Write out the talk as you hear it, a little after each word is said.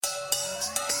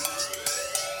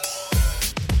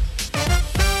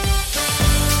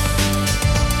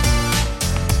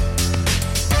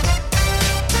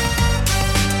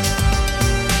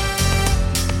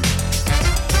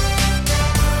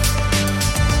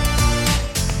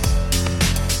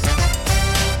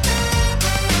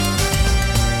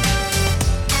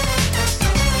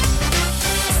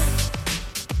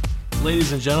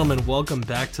Ladies and gentlemen, welcome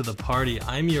back to the party.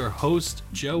 I'm your host,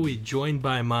 Joey, joined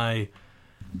by my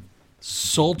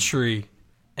sultry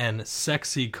and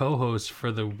sexy co-host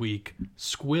for the week,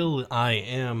 Squill I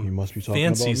Am. You must be talking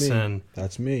Fancy about me. Son.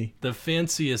 That's me. The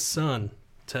fanciest son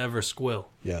to ever squill.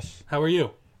 Yes. How are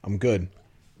you? I'm good.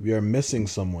 We are missing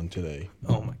someone today.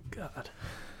 Oh my god.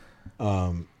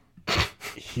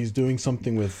 He's doing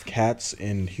something with cats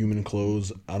in human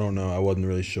clothes. I don't know. I wasn't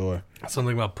really sure.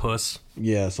 Something about puss.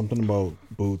 Yeah, something about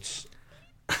boots.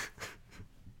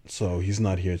 So he's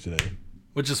not here today.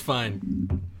 Which is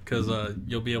fine, because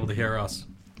you'll be able to hear us.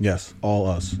 Yes, all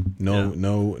us.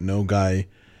 No guy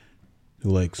who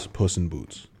likes puss in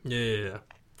boots. Yeah.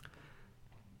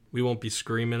 We won't be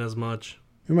screaming as much.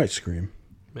 We might scream.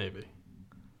 Maybe.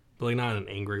 But like not in an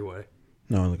angry way.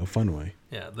 No, in like a fun way.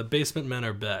 Yeah, the basement men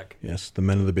are back. Yes, the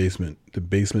men of the basement. The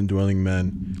basement dwelling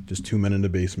men. Just two men in the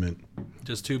basement.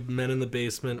 Just two men in the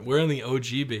basement. We're in the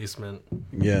OG basement.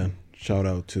 Yeah, shout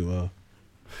out to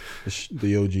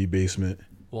the OG basement.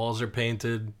 Walls are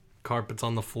painted. Carpets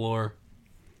on the floor.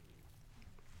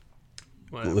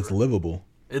 Whatever. It's livable.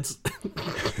 It's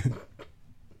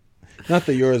not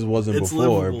that yours wasn't it's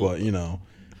before, livable. but you know,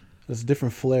 there's a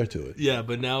different flair to it. Yeah,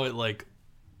 but now it like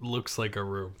looks like a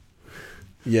room.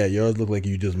 Yeah, yours look like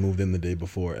you just moved in the day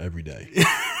before every day.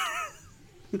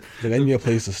 Like, I need a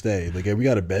place to stay. Like, we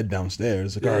got a bed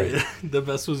downstairs. Like, all right. The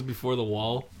best was before the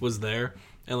wall was there,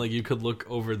 and like you could look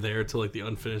over there to like the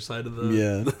unfinished side of the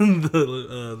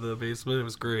the basement. It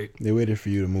was great. They waited for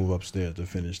you to move upstairs to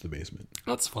finish the basement.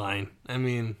 That's fine. I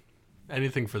mean,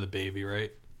 anything for the baby,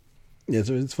 right? Yeah,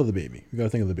 so it's for the baby. We gotta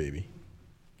think of the baby.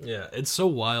 Yeah, it's so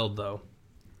wild though.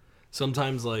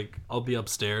 Sometimes like I'll be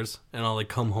upstairs and I'll like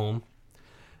come home,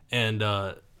 and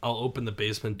I'll open the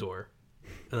basement door,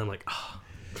 and I'm like,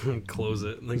 close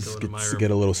it, and then go into my room.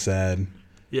 Get a little sad.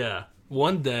 Yeah.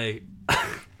 One day,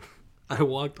 I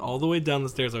walked all the way down the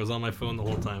stairs. I was on my phone the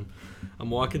whole time. I'm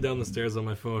walking down the stairs on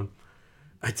my phone.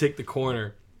 I take the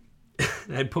corner,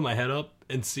 and I put my head up,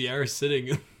 and Sierra's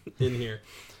sitting in here.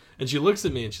 And she looks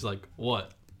at me, and she's like,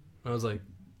 what? I was like,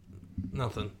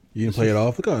 nothing. You didn't play it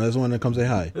off? Look, oh, that's the one that comes say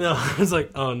hi. No, I was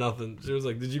like, oh, nothing. She was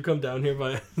like, did you come down here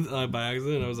by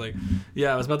accident? I was like,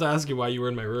 yeah, I was about to ask you why you were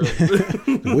in my room.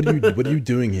 What are you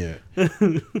doing here?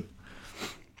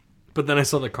 But then I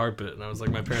saw the carpet, and I was like,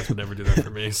 my parents would never do that for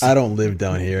me. So I don't live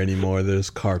down here anymore. There's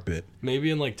carpet. maybe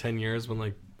in like 10 years when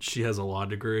like she has a law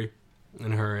degree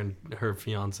and her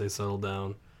fiance settle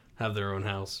down, have their own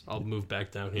house, I'll move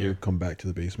back down here. You come back to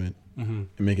the basement Mm-hmm.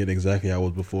 and make it exactly how it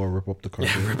was before. Rip up the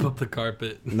carpet. Yeah, rip up the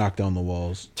carpet, Knock down the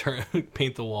walls.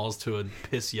 paint the walls to a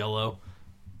piss yellow.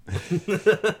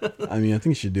 I mean, I think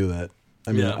you should do that.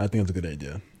 I mean, Yeah. I think that's a good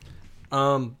idea.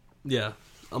 Yeah,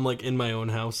 I'm like in my own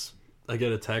house. I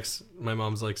get a text. My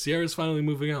mom's like, Sierra's finally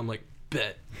moving out. I'm like,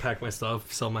 bet. Pack my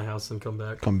stuff, sell my house, and come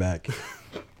back. Come back.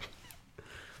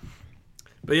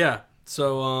 But yeah,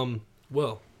 so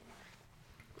Will,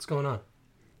 what's going on?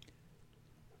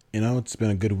 You know, it's been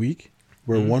a good week.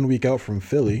 We're 1 week out from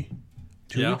Philly.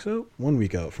 2 weeks out? 1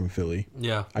 week out from Philly.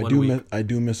 Yeah, I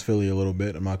do miss Philly a little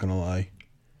bit. I'm not gonna lie.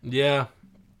 Yeah,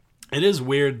 it is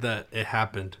weird that it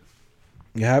happened.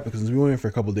 It happened because we went in for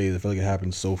a couple of days. I feel like it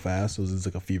happened so fast. It was just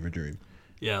like a fever dream.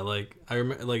 Yeah, like I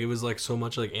remember, like it was like so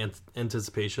much like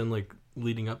anticipation, like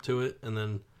leading up to it, and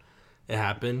then it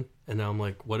happened, and now I'm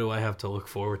like, what do I have to look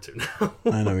forward to now?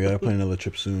 I know we gotta plan another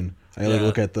trip soon. I gotta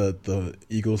look at the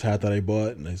Eagles hat that I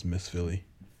bought, and I just miss Philly.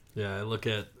 Yeah, I look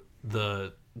at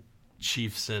the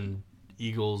Chiefs and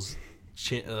Eagles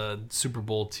Super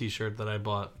Bowl T-shirt that I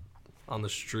bought on the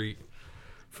street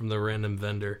from the random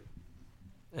vendor,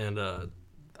 and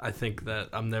I think that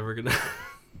I'm never gonna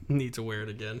need to wear it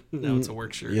again. Now it's a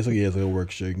work shirt. Yeah, it's like a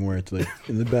work shirt. You can wear it to like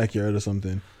in the backyard or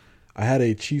something. I had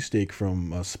a cheesesteak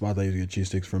from a spot that I used to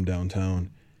get cheesesteaks from downtown,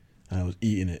 and I was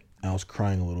eating it. I was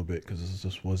crying a little bit because this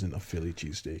just wasn't a Philly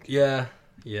cheesesteak. Yeah.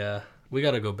 We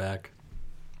gotta go back.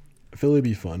 Philly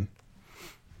be fun.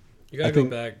 You gotta go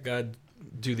back. Gotta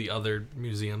do the other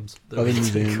museums. I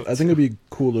think it'd be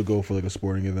cool to go for like a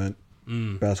sporting event.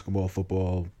 Basketball,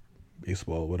 football,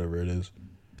 baseball, whatever it is.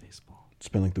 Baseball.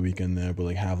 Spend like the weekend there, but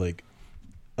like have like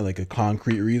a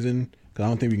concrete reason. Because I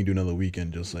don't think we can do another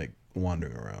weekend just like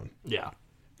wandering around. Yeah.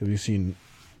 Because we've seen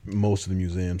most of the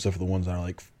museums, except for the ones that are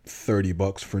like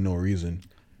 $30 for no reason.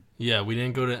 Yeah, we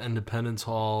didn't go to Independence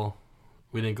Hall.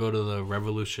 We didn't go to the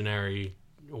Revolutionary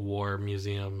War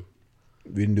Museum.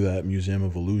 We didn't do that Museum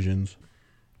of Illusions.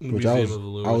 Which I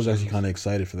was actually kind of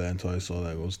excited for that until I saw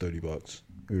that it was $30.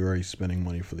 We were already spending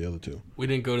money for the other two. We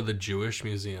didn't go to the Jewish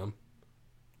Museum.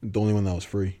 The only one that was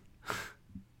free.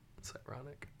 It's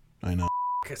ironic. I know.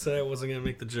 I said I wasn't going to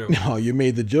make the joke. No, you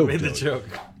made the joke. I made the joke.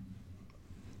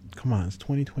 Come on, it's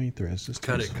 2023. It's just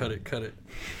cut it.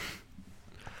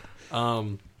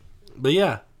 But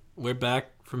yeah, we're back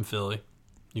from Philly.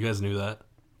 You guys knew that.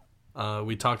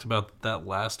 We talked about that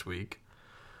last week.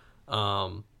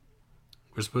 We're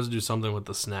supposed to do something with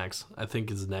the snacks. I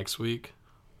think it's next week.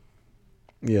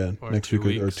 Yeah, next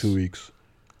week or 2 weeks.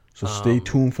 So stay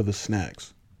tuned for the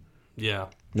snacks. Yeah.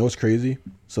 You know what's crazy?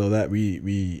 So that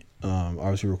we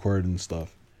obviously recorded and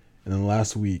stuff, and then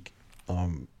last week,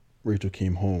 Rachel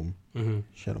came home. Mm-hmm.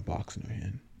 She had a box in her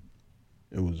hand.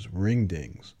 It was ring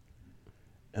dings,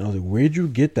 and I was like, "Where'd you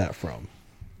get that from?"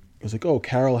 It was like, "Oh,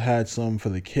 Carol had some for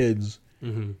the kids,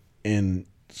 and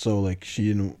so like she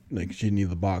didn't need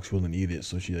the box. She wasn't eat it,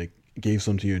 so she like gave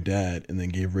some to your dad, and then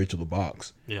gave Rachel the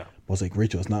box." Yeah. I was like,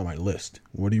 "Rachel, it's not my list.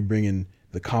 What are you bringing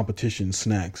the competition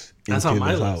snacks That's into on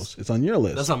my this list. house? It's on your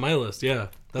list." That's on my list, yeah.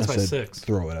 That's my said, 6.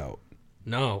 Throw it out.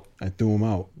 No. I threw them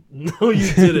out. No,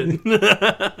 you didn't.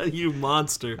 You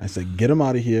monster. I said, "Get them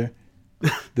out of here.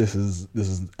 This is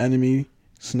enemy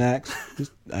snacks.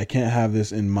 I can't have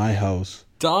this in my house."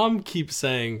 Dom keeps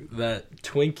saying that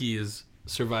Twinkies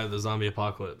survived the zombie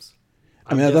apocalypse.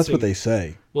 I mean, that's what they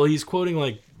say. Well, he's quoting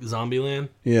like Zombieland.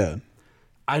 Yeah.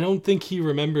 I don't think he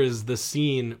remembers the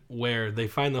scene where they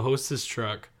find the hostess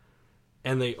truck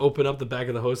and they open up the back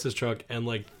of the hostess truck and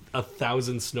like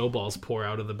 1,000 snowballs pour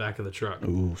out of the back of the truck.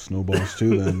 Ooh, snowballs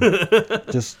too then.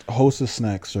 Just hostess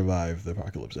snacks survive the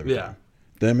apocalypse every time.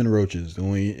 Them and roaches, the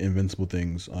only invincible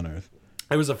things on Earth.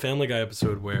 There was a Family Guy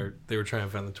episode where they were trying to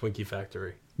find the Twinkie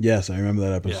factory. Yes, I remember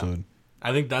that episode.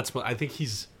 Yeah. I think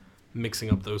he's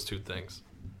mixing up those two things.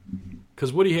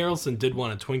 Because Woody Harrelson did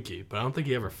want a Twinkie, but I don't think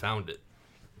he ever found it.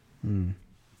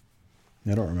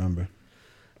 I don't remember.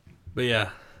 But yeah,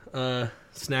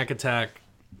 Snack Attack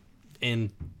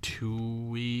in 2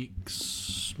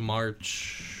 weeks,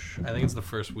 March. I think it's the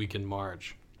first week in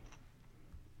March.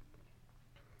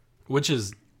 Which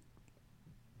is,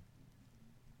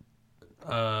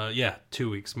 2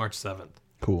 weeks, March 7th.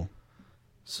 Cool.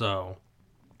 So.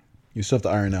 You still have to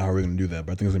iron out how we're going to do that,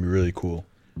 but I think it's going to be really cool.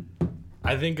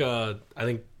 I think I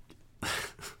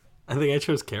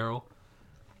chose Carol.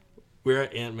 We're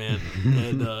at Antman,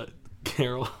 and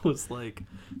Carol was like,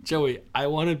 "Joey, I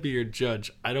want to be your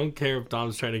judge. I don't care if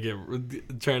Dom's trying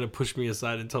to push me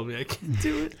aside and tell me I can't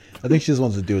do it." I think she just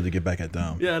wants to do it to get back at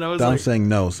Dom. Yeah, and I was Dom's saying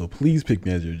no, so please pick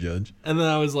me as your judge. And then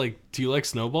I was like, "Do you like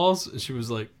snowballs?" And she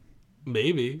was like,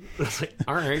 "Maybe." I was like,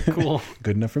 "All right, cool,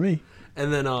 good enough for me."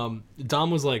 And then Dom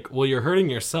was like, "Well, you're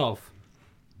hurting yourself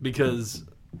because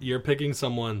you're picking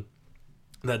someone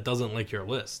that doesn't like your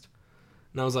list."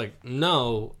 And I was like,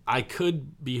 "No, I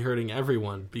could be hurting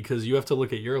everyone because you have to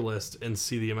look at your list and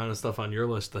see the amount of stuff on your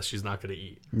list that she's not going to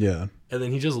eat." Yeah. And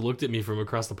then he just looked at me from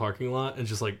across the parking lot and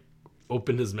just like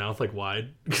opened his mouth like wide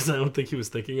because I don't think he was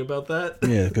thinking about that.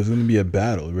 Yeah, because it's going to be a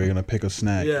battle. We're going to pick a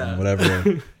snack and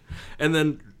whatever. And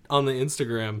then on the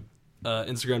Instagram,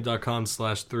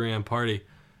 Instagram.com/3am party,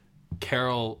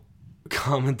 Carol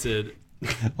commented.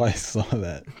 Oh, I saw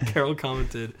that. Carol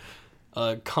commented,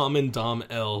 "Common Dom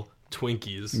L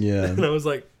Twinkies." Yeah. And I was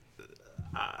like,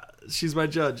 she's my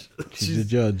judge. She's the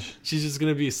judge. She's just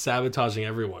going to be sabotaging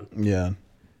everyone. Yeah.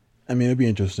 I mean, it'd be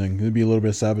interesting. It'd be a little bit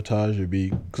of sabotage. It'd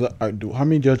be... Cause how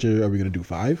many judges are we going to do?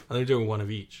 5? I think we're doing one of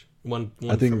each. One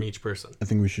from each person. I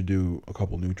think we should do a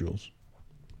couple neutrals.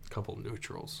 Couple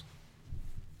neutrals.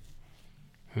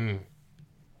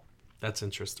 That's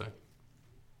interesting.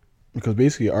 Because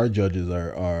basically our judges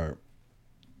are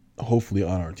hopefully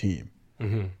on our team.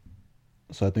 Mm-hmm.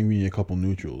 So I think we need a couple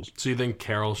neutrals. So you think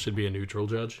Carol should be a neutral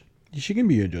judge? She can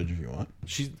be your judge if you want.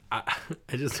 I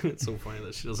just think it's so funny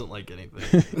that she doesn't like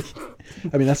anything.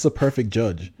 I mean, that's the perfect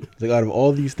judge. It's like, out of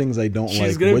all these things I don't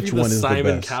like, which one is the best?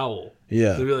 Simon Cowell.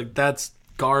 Yeah. They'd be like, that's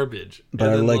garbage. But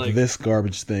I like this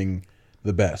garbage thing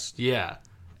the best. Yeah.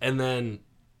 And then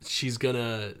she's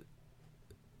gonna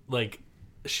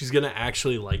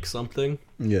actually like something.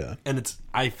 Yeah. And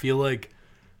I feel like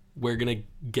we're gonna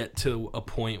get to a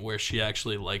point where she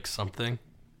actually likes something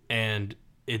and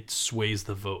it sways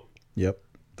the vote. Yep.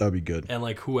 That'd be good. And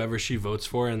like whoever she votes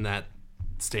for in that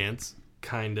stance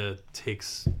kind of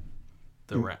takes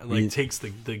takes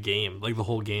the game, like the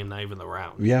whole game, not even the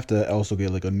round. We have to also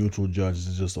get like a neutral judge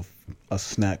that's just a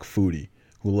snack foodie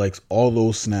who likes all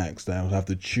those snacks that would have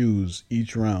to choose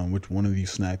each round which one of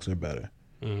these snacks are better.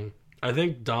 Mm-hmm. I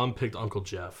think Dom picked Uncle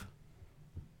Jeff.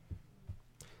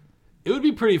 It would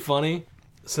be pretty funny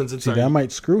since it's that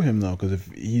might screw him though, because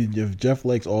if Jeff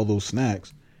likes all those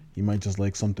snacks, he might just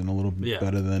like something a little bit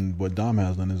better than what Dom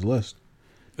has on his list.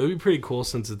 It would be pretty cool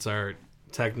since it's our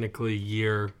technically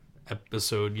year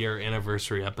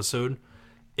anniversary episode,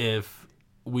 if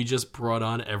we just brought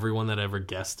on everyone that ever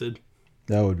guested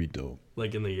That would be dope.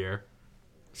 Like in the year.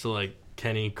 So like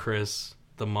Kenny, Chris,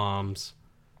 the moms,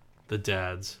 the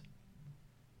dads,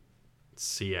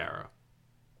 Sierra,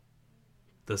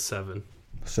 the 7.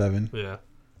 7. Yeah.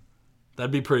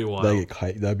 That'd be pretty wild.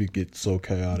 That'd get so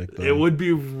chaotic, though. It would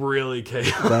be really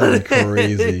chaotic. That'd be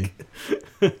crazy.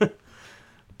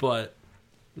 But,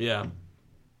 yeah.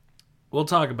 We'll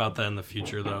talk about that in the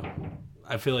future, though.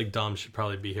 I feel like Dom should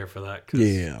probably be here for that.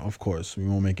 Yeah, of course. We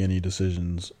won't make any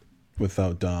decisions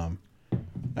without Dom.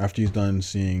 After he's done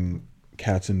seeing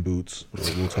Cats in Boots,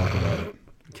 we'll talk about it.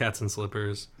 Cats and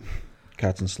Slippers.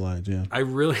 Cats and Slides, yeah. I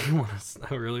really want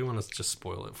to just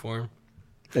spoil it for him.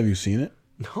 Have you seen it?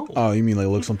 No. Oh, you mean like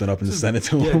look something up and just send it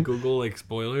to him? Yeah, Google like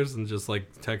spoilers and just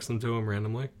like text them to him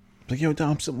randomly. Like, yo,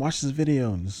 Dom, watch this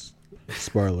video and just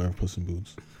spoiler of Puss in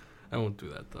Boots. I won't do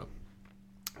that though.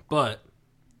 But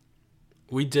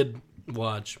we did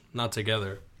watch, not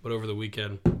together, but over the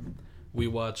weekend, we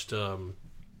watched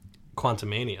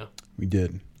Quantumania. We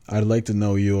did. I'd like to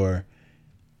know a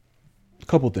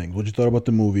couple things. What you thought about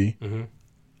the movie?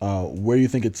 Mm-hmm. Where do you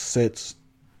think it sits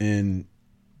in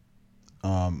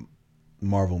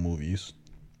Marvel movies?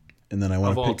 And then I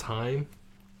want of to all time.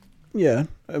 Yeah,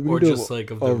 or just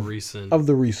like of the recent. We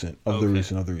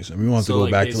want to go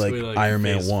like back to like Iron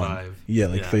Man 1. 5.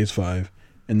 Yeah, Phase 5.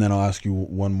 And then I'll ask you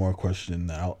one more question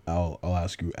that I'll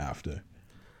ask you after.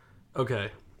 Okay.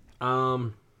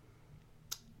 Out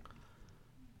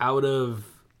of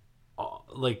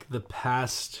like the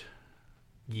past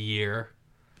year.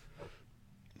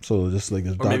 So just like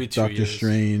Doctor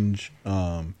Strange,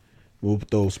 we'll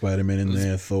throw Spider-Man in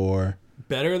there, Thor.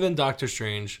 Better than Doctor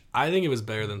Strange. I think it was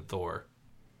better than Thor.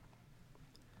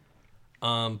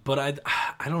 But I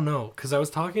don't know, because I was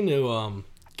talking to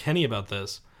Kenny about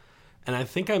this, and I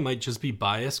think I might just be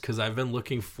biased because I've been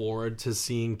looking forward to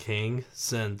seeing Kang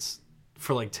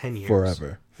for like 10 years.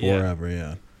 Forever,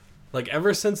 yeah. Like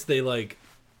ever since they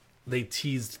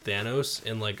teased Thanos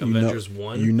in like Avengers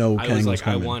 1. Kang I was like,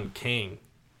 coming. I want Kang.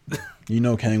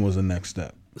 Kang was the next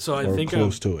step. So I think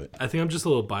close to it. I think I'm just a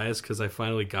little biased because I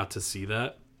finally got to see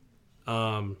that.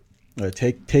 All right,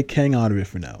 take Kang out of it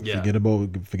for now. Yeah. Forget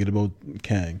about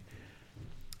Kang.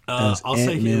 I'll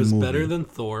say he was better than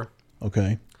Thor.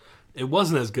 Okay. It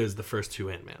wasn't as good as the first 2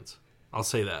 Ant-Mans. I'll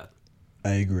say that.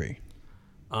 I agree.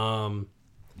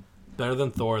 Better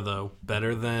than Thor, though.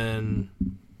 Better than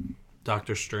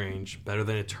Doctor Strange. Better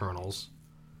than Eternals.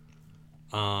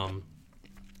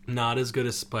 Not as good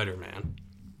as Spider-Man.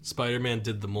 Spider-Man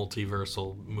did the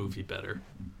multiversal movie better.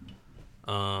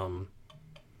 Not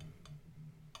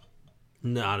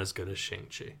as good as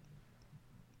Shang-Chi.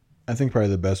 I think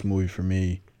probably the best movie for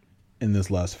me in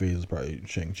this last phase is probably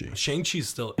Shang-Chi. Shang-Chi's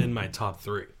still in my top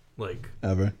 3. Like,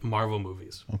 ever? Marvel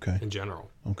movies. Okay. In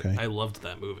general. Okay. I loved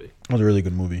that movie. That was a really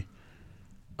good movie.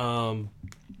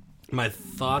 My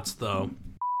thoughts, though.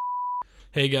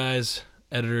 Hey, guys.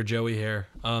 Editor Joey here.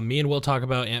 Me and Will talk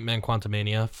about Ant-Man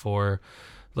Quantumania for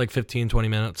like 15, 20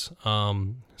 minutes.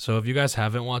 So if you guys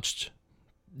haven't watched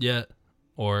yet,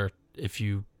 or if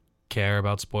you care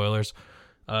about spoilers,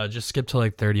 just skip to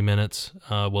like 30 minutes.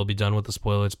 We'll be done with the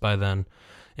spoilers by then,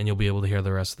 and you'll be able to hear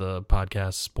the rest of the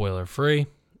podcast spoiler free.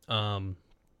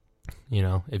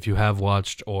 If you have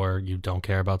watched or you don't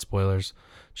care about spoilers,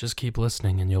 just keep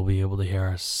listening and you'll be able to hear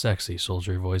our sexy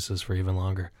sultry voices for even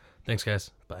longer. Thanks,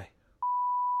 guys. Bye.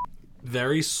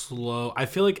 Very slow. I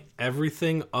feel like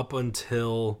everything up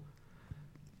until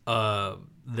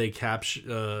they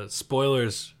capture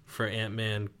spoilers for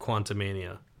Ant-Man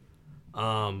Quantumania.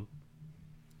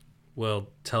 We'll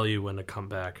tell you when to come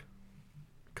back.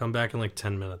 Come back in like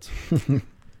 10 minutes.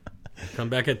 Come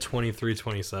back at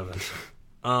 23:27.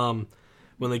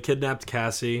 When they kidnapped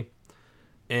Cassie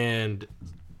and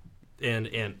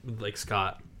like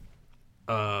Scott,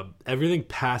 everything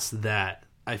past that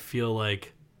I feel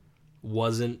like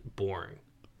wasn't boring.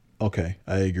 Okay,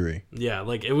 I agree. Yeah,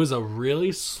 like it was a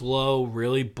really slow,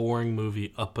 really boring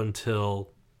movie up until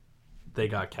they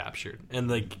got captured and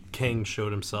like Kang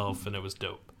showed himself and it was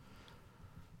dope.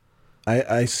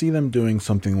 I see them doing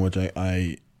something which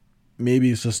I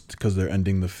maybe it's just because they're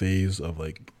ending the phase of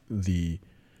like the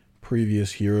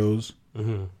previous heroes,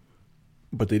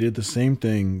 but they did the same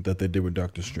thing that they did with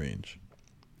Doctor Strange.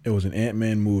 It was an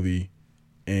Ant-Man movie,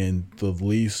 and the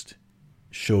least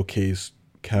showcased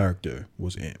character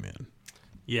was Ant-Man.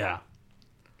 Yeah.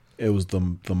 It was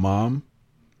the mom.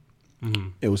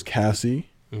 It was Cassie.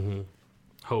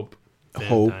 Hope.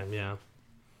 Time, yeah.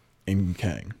 And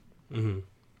Kang. And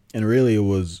really it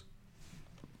was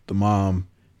the mom,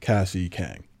 Cassie,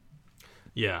 Kang.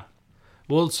 Yeah.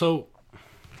 Well, so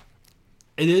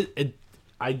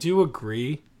I do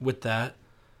agree with that,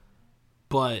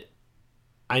 but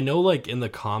I know, like, in the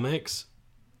comics,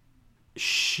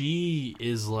 she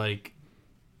is, like,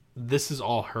 this is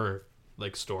all her,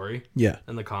 like, story. Yeah.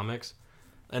 In the comics.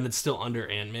 And it's still under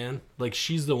Ant-Man. Like,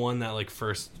 she's the one that, like,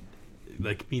 first,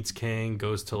 like, meets Kang,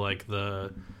 goes to, like,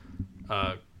 the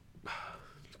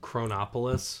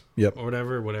Chronopolis. Yep.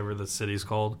 Or whatever the city's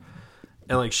called.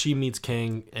 And, like, she meets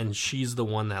Kang, and she's the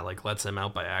one that, like, lets him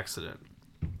out by accident.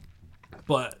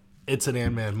 But it's an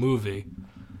Ant-Man movie.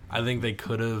 I think they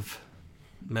could have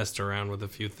messed around with a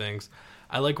few things.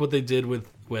 I like what they did with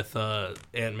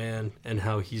Ant-Man and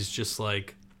how he's just,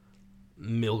 like,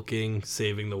 milking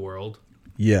saving the world.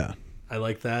 Yeah. I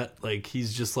like that. Like,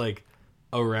 he's just, like,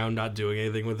 around not doing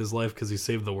anything with his life because he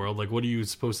saved the world. Like, what are you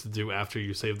supposed to do after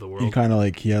you save the world? He kind of,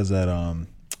 like, he has that,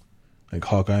 like,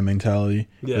 Hawkeye mentality.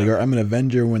 Yeah. Like, I'm an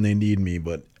Avenger when they need me,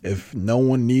 but if no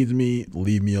one needs me,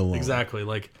 leave me alone. Exactly.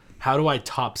 Like, how do I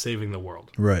top saving the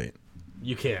world? Right.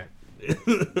 You can't.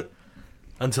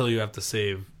 Until you have to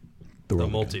save the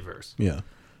multiverse. Yeah.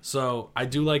 So, I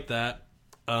do like that.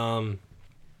 I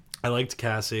liked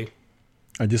Cassie.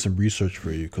 I did some research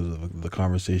for you because of the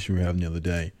conversation we were having the other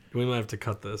day. We might have to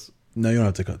cut this. No, you don't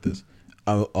have to cut this.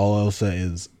 All I'll say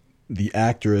is the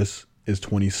actress is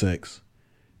 26.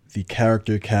 The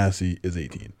character Cassie is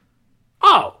 18.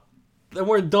 Oh! Then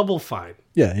we're double fine.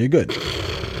 Yeah, you're good.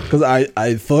 Because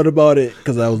I thought about it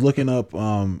because I was looking up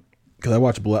because I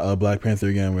watched Black Panther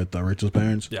again with Rachel's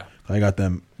parents. Yeah. I got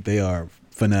them. They are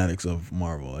fanatics of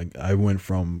Marvel. Like, I went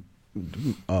from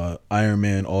Iron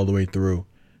Man all the way through.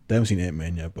 They haven't seen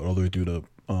Ant-Man yet, but all the way through to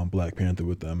Black Panther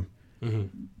with them.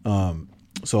 Mm-hmm.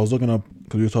 So I was looking up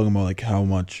because we were talking about, like, how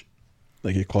much,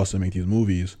 like, it costs to make these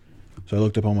movies. So I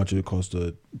looked up how much it costs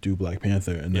to do Black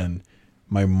Panther, and then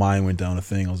my mind went down a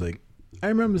thing. I was like, I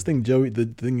remember this thing, Joey, the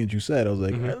thing that you said. I was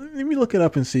like, let me look it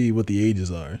up and see what the ages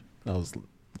are. I was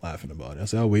laughing about it. I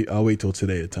said, I'll wait till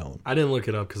today to tell him. I didn't look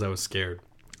it up because I was scared.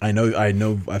 I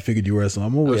know. I figured you were. So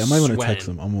I'm gonna wait. I might want to text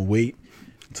sweating. him. I'm gonna wait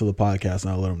until the podcast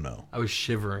and I'll let him know. I was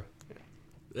shivering.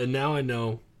 And now I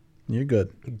know. You're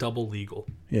good. Double legal.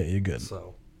 Yeah, you're good.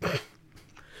 So.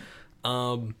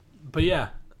 But yeah.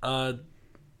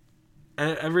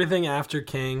 Everything after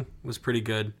Kang was pretty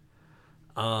good.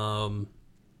 Some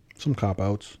cop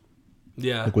outs.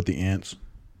 Yeah. Like with the ants.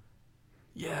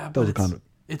 Yeah, That but was kind of.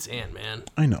 it's Ant-Man.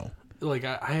 I know. Like,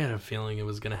 I had a feeling it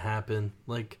was going to happen.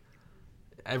 Like,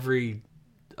 the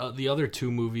other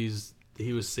two movies,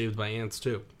 he was saved by ants,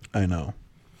 too. I know.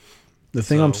 The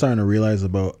thing I'm starting to realize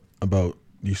about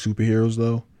these superheroes,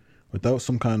 though, without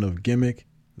some kind of gimmick,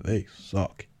 they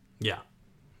suck. Yeah.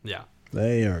 Yeah.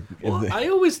 They are. Well, I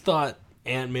always thought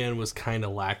Ant-Man was kind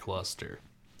of lackluster.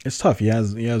 It's tough. He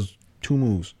has two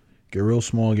moves: get real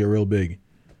small, get real big.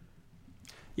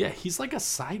 Yeah, he's like a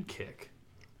sidekick.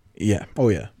 Yeah. Oh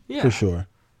yeah. Yeah. For sure.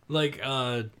 Like,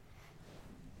 I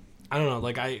don't know.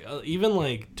 Like, even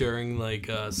like during like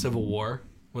Civil War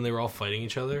when they were all fighting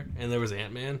each other and there was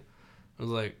Ant-Man, I was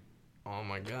like, oh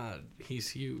my god, he's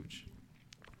huge.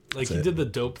 Like, he did the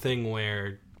dope thing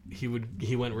where he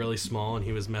went really small and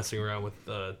he was messing around with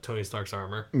Tony Stark's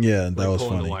armor. Yeah, that was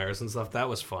pulling funny. the wires and stuff. That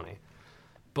was funny.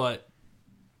 But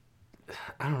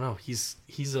I don't know. He's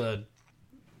a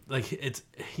like it's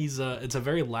a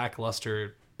very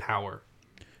lackluster power.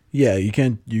 Yeah, you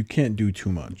can't do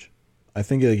too much. I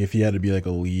think, like, if he had to be like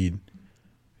a lead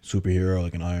superhero,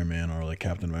 like an Iron Man or like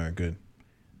Captain America,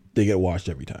 they get watched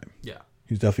every time. Yeah.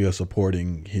 He's definitely a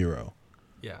supporting hero.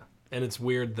 Yeah. And it's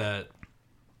weird that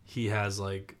he has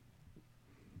like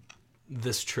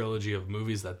this trilogy of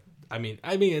movies that I mean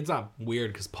it's not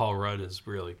weird because Paul Rudd is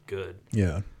really good.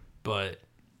 Yeah. But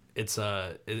it's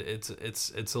a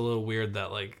little weird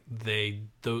that like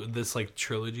this like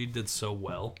trilogy did so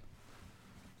well.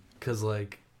 Cause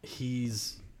like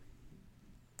he's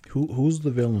who's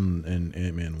the villain in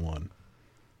Ant-Man 1?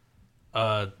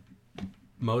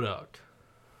 MODOK.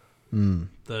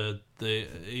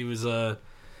 He was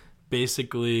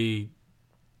basically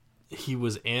he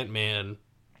was Ant-Man,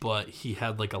 but he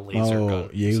had like a laser gun.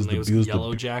 Yeah, His name was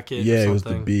Yellow Jacket. Yeah, or it was the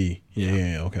something. B.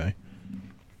 Yeah, okay.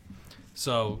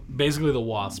 So basically the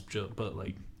Wasp, but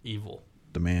like evil.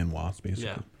 The man Wasp, basically.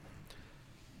 Yeah.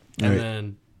 All And right.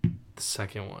 then the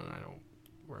second one, I don't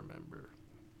remember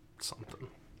something.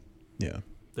 Yeah.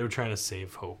 They were trying to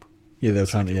save Hope. Yeah, they were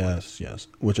trying to. Yes.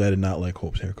 Which I did not like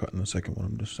Hope's haircut in the second one.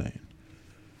 I'm just saying.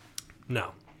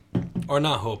 No, or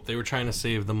not Hope. They were trying to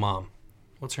save the mom.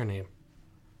 What's her name?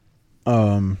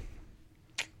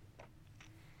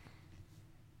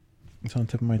 It's on the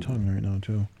tip of my tongue right now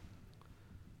too.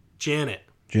 Janet.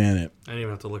 Janet. I didn't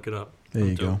even have to look it up. There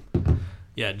you go.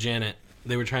 Yeah, Janet.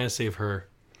 They were trying to save her.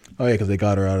 Oh yeah, because they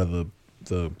got her out of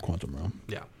the quantum realm.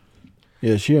 Yeah.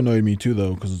 Yeah, she annoyed me too,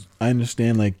 though, because I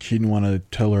understand, like, she didn't want to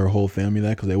tell her whole family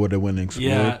that because they would have went and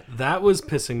explored. Yeah, that was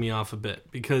pissing me off a bit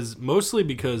mostly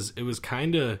because it was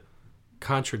kind of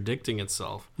contradicting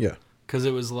itself. Yeah. Because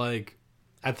it was like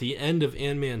at the end of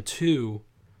Ant-Man 2,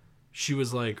 she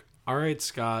was like, all right,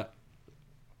 Scott,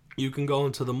 you can go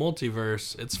into the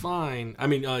multiverse. It's fine. I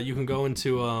mean, you can go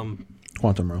into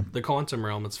Quantum realm. the quantum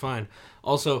realm. It's fine.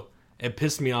 Also, it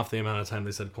pissed me off the amount of time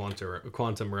they said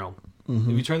quantum realm. If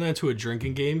you turn that into a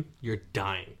drinking game, you're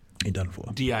dying. You're done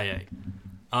for. DIA.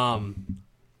 It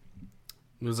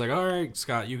was like, all right,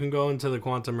 Scott, you can go into the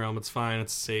quantum realm. It's fine.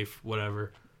 It's safe.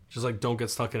 Whatever. Just like, don't get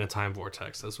stuck in a time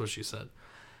vortex. That's what she said.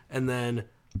 And then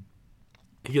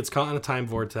he gets caught in a time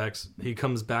vortex. He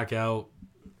comes back out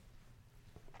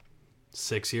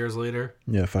 6 years later.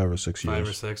 Yeah, 5 or 6 years. 5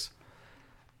 or 6.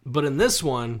 But in this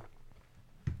one,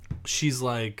 she's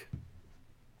like,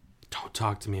 don't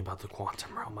talk to me about the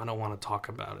quantum realm. I don't want to talk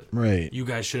about it. Right. You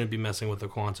guys shouldn't be messing with the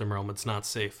quantum realm. It's not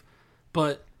safe.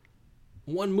 But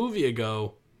one movie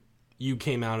ago, you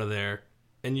came out of there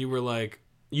and you were like,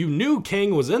 you knew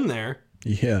Kang was in there.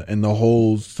 Yeah, and the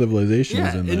whole civilization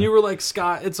was in there. And you were like,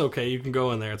 Scott, it's okay. You can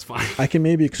go in there. It's fine. I can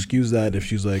maybe excuse that if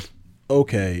she's like,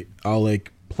 okay, I'll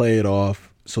like play it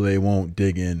off so they won't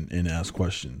dig in and ask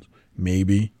questions.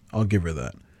 Maybe. I'll give her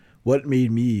that. What made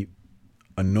me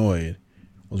annoyed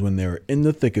was when they were in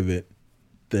the thick of it.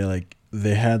 They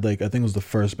had I think it was the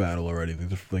first battle already.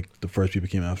 Like the first people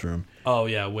came after him. Oh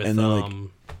yeah, with and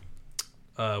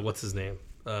what's his name?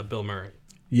 Bill Murray.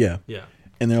 Yeah. Yeah.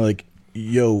 And they're like,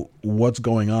 "Yo, what's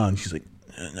going on?" She's like,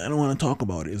 "I don't want to talk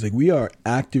about it." It's like we are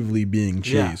actively being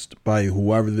chased by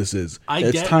whoever this is.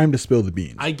 It's time to spill the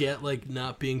beans. I get like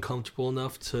not being comfortable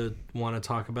enough to want to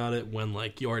talk about it when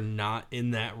like you're not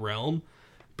in that realm.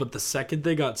 But the second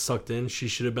they got sucked in, she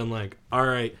should have been like, all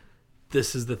right,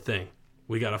 this is the thing.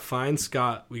 We got to find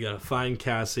Scott. We got to find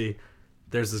Cassie.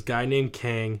 There's this guy named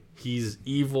Kang. He's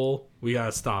evil. We got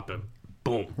to stop him.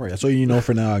 Boom. Right. That's all you know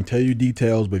for now. I can tell you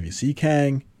details, but if you see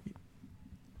Kang,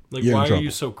 like, why are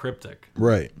you so cryptic?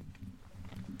 Right.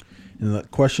 And the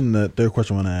third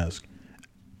question I want to ask,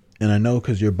 and I know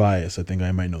because you're biased, I think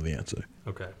I might know the answer.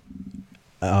 Okay.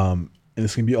 And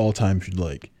this can be all time if you'd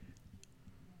like.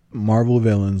 Marvel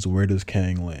villains, where does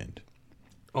Kang land?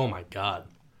 Oh my god.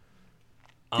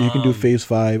 You can do Phase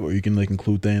 5, or you can like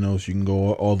include Thanos. You can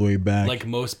go all the way back. Like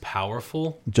most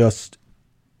powerful? Just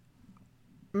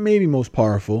maybe most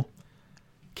powerful.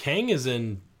 Kang is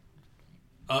in...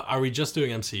 are we just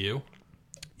doing MCU?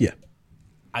 Yeah.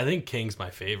 I think Kang's my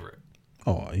favorite.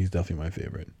 Oh, he's definitely my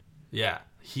favorite. Yeah.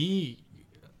 He's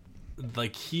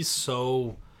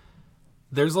so...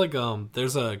 There's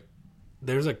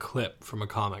a clip from a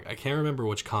comic. I can't remember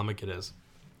which comic it is.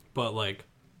 But like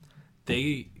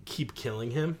they keep killing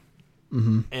him.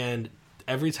 Mm-hmm. And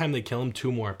every time they kill him,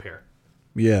 2 more appear.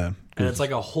 Yeah. And it's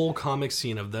like a whole comic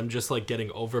scene of them just like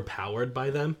getting overpowered by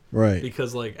them. Right.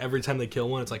 Because like every time they kill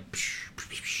one, it's like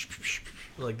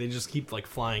like they just keep like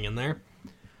flying in there.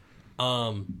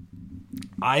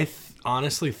 I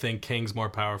honestly think Kang's more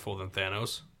powerful than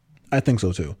Thanos. I think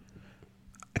so too.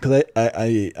 Because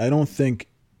I don't think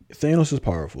Thanos is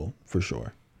powerful for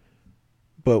sure.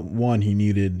 But 1, he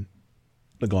needed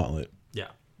the gauntlet. Yeah.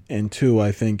 And 2,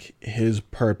 I think his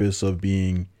purpose of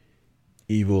being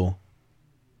evil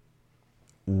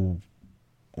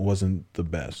wasn't the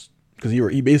best. Because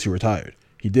he basically retired.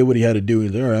 He did what he had to do.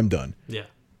 He's like, all right, I'm done. Yeah.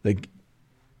 Like,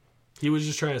 he was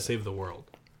just trying to save the world.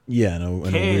 Yeah. No,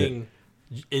 Kang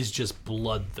is just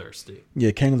bloodthirsty.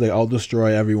 Yeah, Kang's like, I'll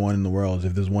destroy everyone in the world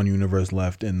if there's one universe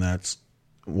left, and that's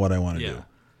what I want to do.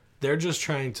 They're just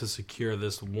trying to secure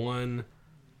this one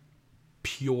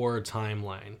pure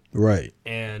timeline. Right.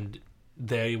 And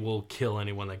they will kill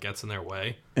anyone that gets in their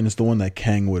way. And it's the one that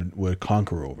Kang would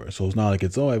conquer over. So it's not like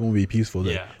it won't be peaceful.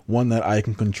 Yeah. One that I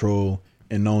can control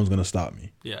and no one's going to stop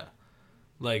me. Yeah.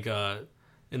 Like,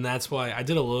 and that's why I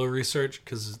did a little research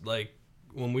because, like,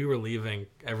 when we were leaving,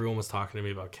 everyone was talking to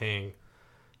me about Kang.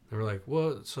 They were like,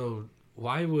 "Well, so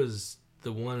why was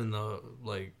the one in the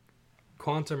like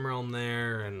quantum realm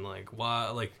there? And like, why?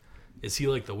 Like, is he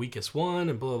like the weakest one?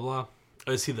 And blah blah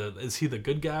blah. Is he the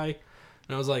good guy?"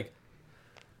 And I was like,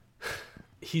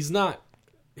 "He's not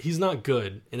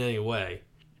good in any way.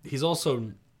 He's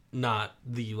also not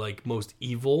the like most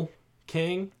evil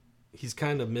Kang. He's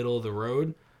kind of middle of the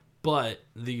road. But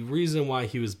the reason why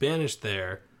he was banished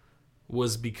there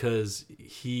was because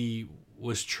he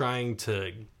was trying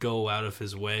to go out of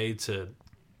his way to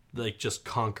like just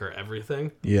conquer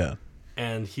everything. Yeah.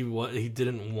 And he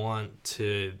didn't want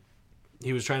to.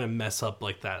 He was trying to mess up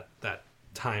like that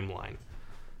timeline.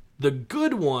 The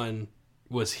good one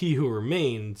was He Who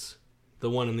Remains the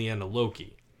one in the end of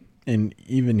Loki. And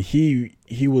even he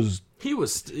was He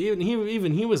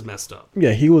was messed up.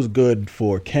 Yeah, he was good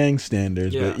for Kang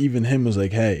standards, Yeah. but even him was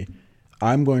like, hey,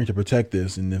 I'm going to protect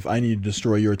this, and if I need to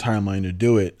destroy your timeline to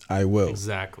do it, I will.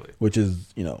 Exactly. Which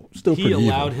is, still he pretty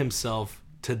allowed evil. himself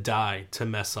to die to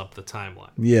mess up the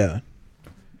timeline. Yeah.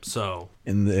 So.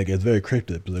 And it gets very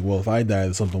cryptic. It's like, well, if I die,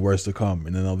 there's something worse to come.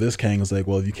 And then this Kang is like,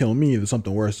 well, if you kill me, there's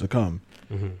something worse to come.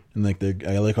 Mm-hmm. And like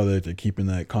I like how they're keeping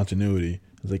that continuity.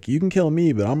 It's like, you can kill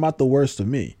me, but I'm not the worst of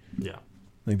me. Yeah.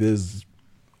 Like there's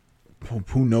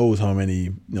who knows how many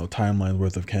timelines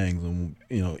worth of Kangs, and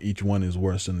each one is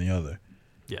worse than the other.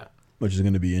 Yeah. Which is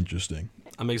going to be interesting.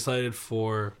 I'm excited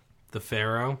for the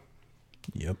Pharaoh.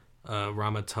 Yep.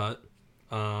 Ramatut.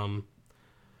 I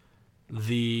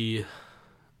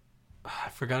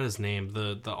forgot his name.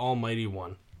 The Almighty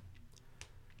one.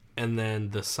 And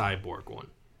then the Cyborg one.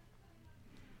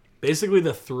 Basically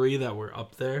the three that were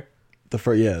up there. The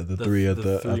three at the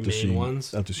three main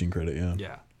ones. After scene credit, yeah.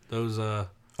 Yeah. Those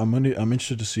I'm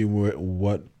interested to see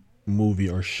what movie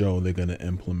or show they're gonna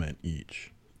implement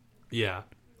each. Yeah.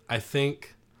 I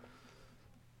think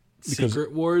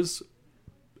Secret Wars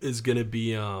is gonna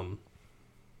be Kang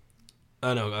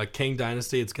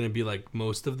Dynasty, it's gonna be like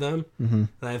most of them. Mm-hmm.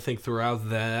 And I think throughout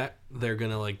that they're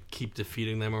gonna like keep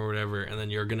defeating them or whatever, and then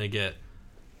you're gonna get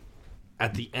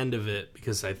at the end of it,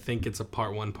 because I think it's a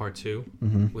part 1, part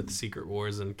 2 with Secret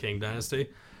Wars and Kang Dynasty.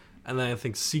 And then I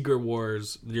think Secret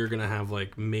Wars, you're gonna have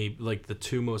like maybe like the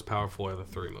 2 most powerful or the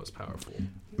 3 most powerful.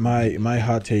 My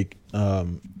hot take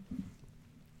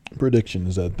prediction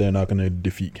is that they're not gonna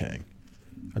defeat Kang.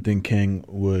 I think Kang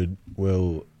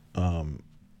will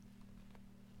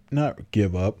not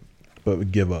give up,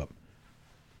 but give up.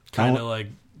 Kind of like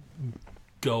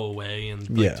go away and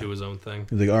do his own thing.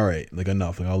 He's like, all right, like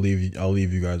enough. Like I'll leave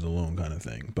you guys alone, kind of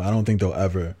thing. But I don't think they'll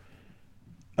ever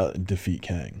defeat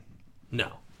Kang.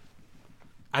 No.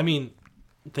 I mean,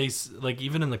 they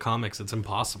even in the comics, it's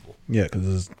impossible. Yeah, because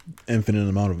there's infinite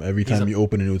amount of them. Every time you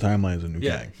open a new timeline, is a new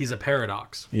Kang. He's a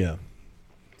paradox. Yeah.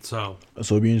 So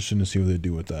it'll be interesting to see what they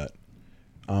do with that.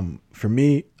 For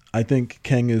me, I think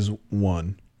Kang is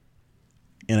 1.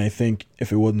 And I think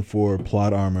if it wasn't for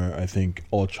plot armor, I think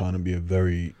Ultron would be a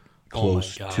very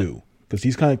close 2. Because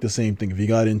he's kind of like the same thing. If he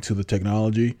got into the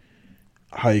technology,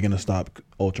 how are you going to stop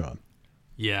Ultron?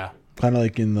 Yeah. Kind of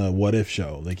like in the What If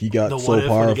show. Like he got so powerful.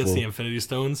 powerful. When he gets the Infinity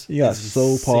Stones. He got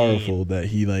so powerful that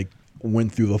he like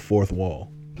went through the 4th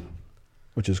wall.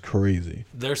 Which is crazy.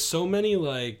 There's so many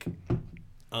like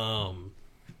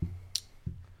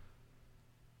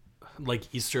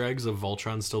Easter eggs of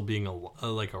Voltron still being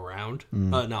around.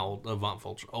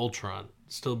 Ultron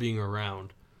still being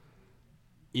around,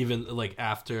 even like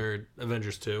after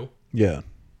Avengers 2. Yeah.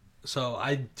 So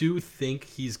I do think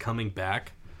he's coming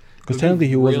back. Because technically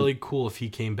he was really cool if he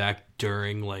came back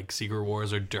during like Secret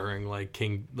Wars or during like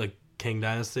King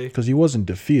Dynasty. Because he wasn't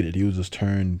defeated. He was just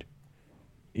turned.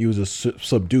 He was just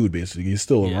subdued. Basically, he's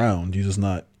still around. He's just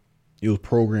not. He was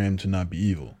programmed to not be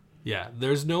evil. Yeah.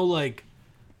 There's no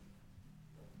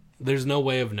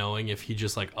way of knowing if he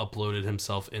just like uploaded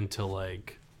himself into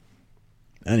like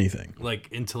anything, like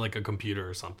into like a computer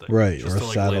or something, right? Just or to, a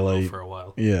like, satellite lay low for a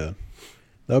while. Yeah,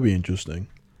 that'd be interesting.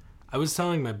 I was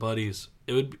telling my buddies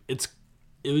it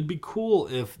would be cool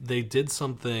if they did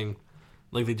something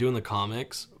like they do in the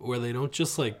comics where they don't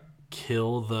just like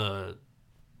kill the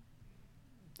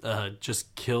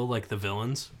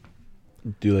villains.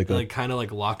 Do like kind of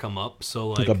like lock them up, so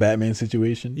like a Batman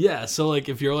situation. Yeah, so like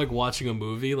if you're like watching a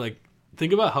movie, like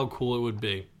think about how cool it would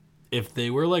be if they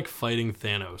were like fighting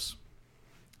Thanos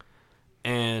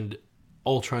and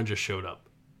Ultron just showed up.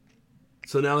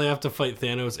 So now they have to fight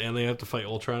Thanos and they have to fight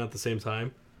Ultron at the same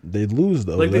time. They'd lose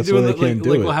though. Like That's they do why they can't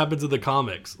do it. what happens in the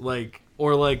comics, like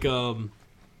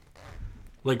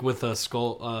with a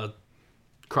skull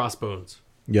crossbones.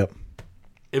 Yep.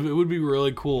 If it would be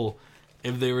really cool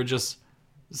if they were just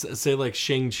say like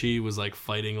Shang-Chi was like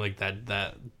fighting like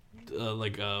that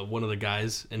one of the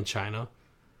guys in China,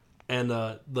 and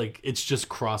like it's just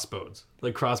Crossbones.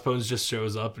 Like Crossbones just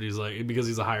shows up and he's like, because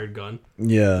he's a hired gun.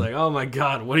 Yeah. Like, oh my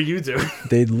god, what are you doing?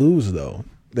 They'd lose though.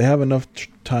 They have enough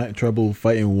trouble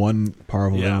fighting one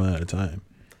powerful villain at a time.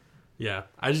 Yeah,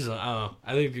 I don't know.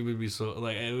 I think it would be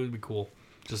it would be cool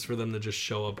just for them to just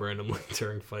show up randomly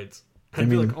during fights. I'd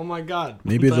be like, oh my god.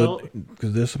 Maybe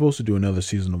because they're supposed to do another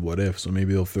season of What If, so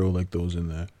maybe they'll throw like those in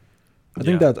there. I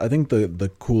think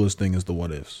the coolest thing is the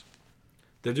What Ifs.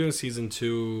 They're doing season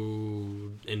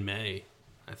 2 in May,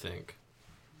 I think.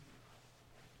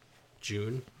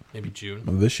 June, maybe June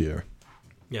of this year.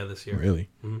 Yeah, this year. Really?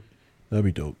 Mm-hmm. That'd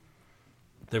be dope.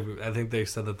 I think they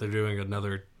said that they're doing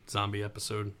another zombie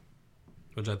episode.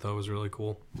 which I thought was really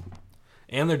cool.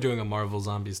 And they're doing a Marvel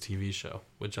Zombies TV show,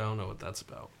 which I don't know what that's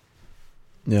about.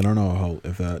 Yeah, I don't know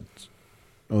if that's...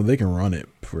 Oh, they can run it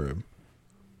for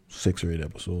 6 or 8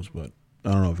 episodes, but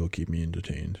I don't know if it'll keep me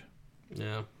entertained.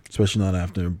 Yeah. Especially not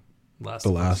after The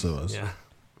Last of Us. Yeah.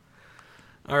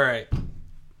 All right.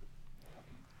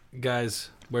 Guys,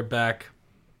 we're back.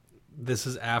 This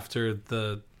is after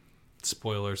the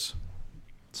spoilers.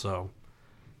 So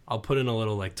I'll put in a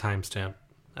little like timestamp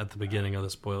at the beginning of the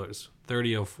spoilers.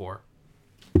 30:04.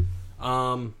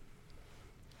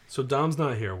 So Dom's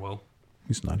not here, Will.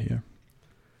 He's not here.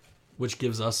 Which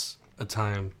gives us a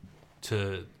time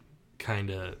to kind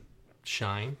of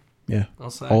shine. Yeah. I'll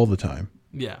say. All the time.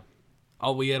 Yeah.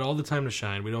 We had all the time to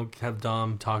shine. We don't have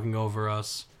Dom talking over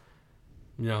us.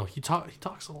 You know, he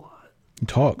talks a lot. He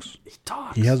talks. He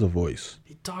talks. He has a voice.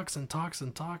 He talks and talks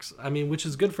and talks. I mean, which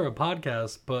is good for a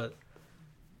podcast, but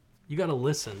you got to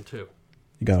listen too.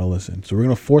 You got to listen. So we're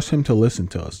going to force him to listen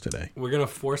to us today. We're going to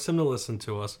force him to listen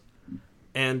to us.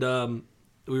 And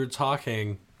we were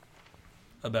talking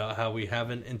about how we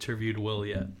haven't interviewed Will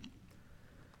yet.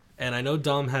 And I know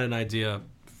Dom had an idea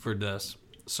for this.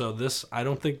 So I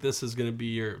don't think this is going to be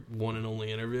your one and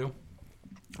only interview.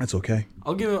 That's okay.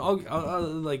 I'll give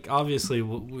him, like, obviously,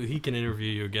 he can interview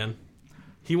you again.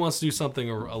 He wants to do something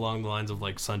along the lines of,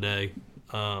 like, Sunday.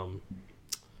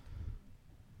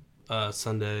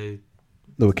 Sunday.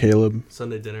 With Caleb.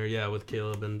 Sunday dinner, yeah, with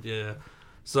Caleb. And, yeah.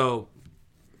 So,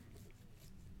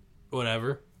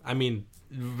 whatever. I mean,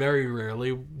 very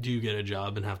rarely do you get a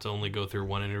job and have to only go through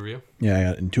one interview. Yeah, I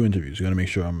got in 2 interviews. You got to make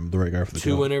sure I'm the right guy for the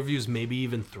job. 2 interviews, maybe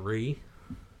even 3.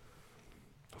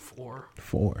 4.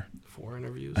 4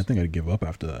 interviews. I think I'd give up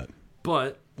after that.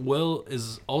 But Will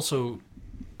is also,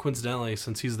 coincidentally,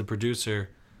 since he's the producer,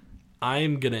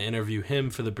 I'm going to interview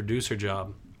him for the producer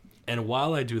job. And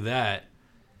while I do that,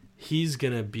 he's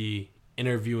going to be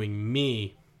interviewing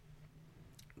me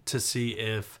to see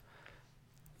if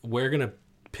we're going to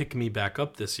pick me back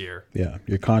up this year. Yeah,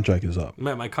 your contract is up.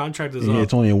 My contract is up.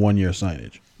 It's only a 1-year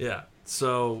signage. Yeah.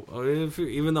 So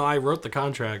even though I wrote the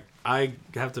contract, I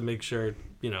have to make sure,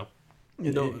 you know,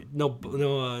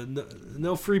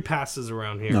 no free passes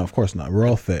around here. No, of course not. We're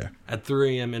all fair. At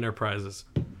 3 a.m. Enterprises.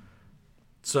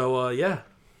 So, yeah.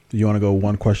 Do you want to go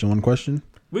one question?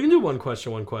 We can do one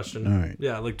question. All right.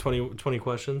 Yeah, like 20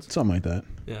 questions. Something like that.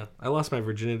 Yeah. I lost my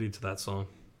virginity to that song.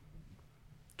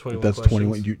 21 That's questions.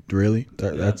 21. You really?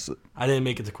 That's. I didn't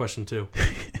make it to question 2.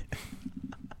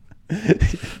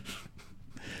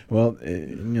 Well,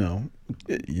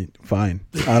 fine.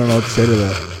 I don't know what to say to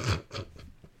that.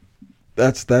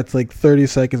 That's like 30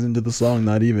 seconds into the song,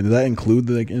 not even. Does that include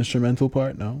the instrumental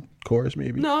part? No? Chorus,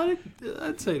 maybe? No,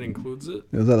 I'd say it includes it.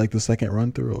 Is that like the second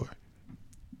run through? Or?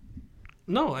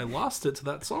 No, I lost it to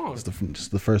that song.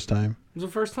 Just the first time? It was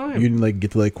the first time. You didn't like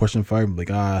get to like question 5, like,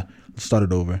 let's start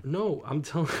it over. No, I'm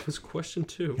telling you, it was question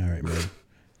 2. All right, man.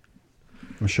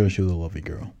 I'm sure she was a lovely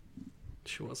girl.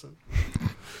 She wasn't.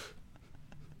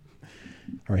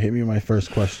 All right, hit me with my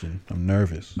first question. I'm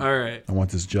nervous. All right. I want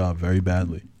this job very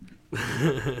badly.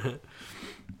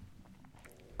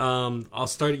 I'll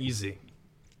start easy,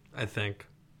 I think.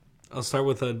 I'll start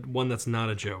with one that's not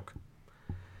a joke.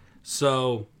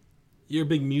 So, you're a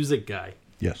big music guy.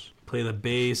 Yes. Play the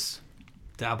bass,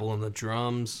 dabble in the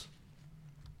drums.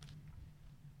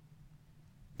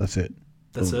 That's it.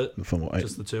 That's it?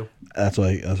 Just the 2? That's what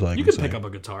I You can pick up a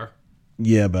guitar.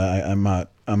 Yeah, but I'm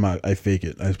not. I fake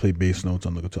it. I just play bass notes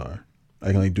on the guitar.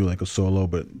 I can like do like a solo,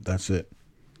 but that's it.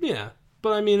 Yeah,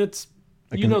 but I mean,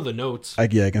 you know the notes. I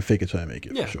can fake it till I make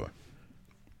it, for sure.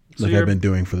 So Like I've been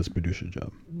doing for this producer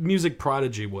job. Music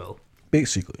prodigy, Will.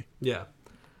 Basically. Yeah.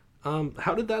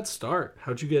 How did that start?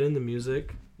 How'd you get into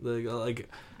music? Like,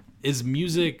 is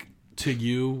music to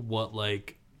you what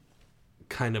like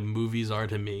kind of movies are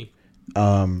to me?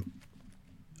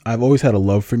 I've always had a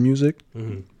love for music.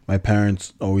 Mm-hmm. My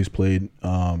parents always played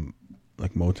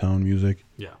like Motown music.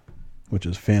 Yeah. Which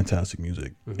is fantastic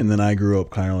music. Mm-hmm. And then I grew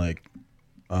up kind of like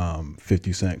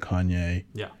 50 Cent, Kanye.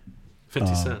 Yeah.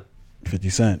 50 Cent. 50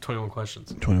 Cent. 21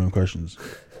 Questions. 21 Questions.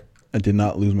 I did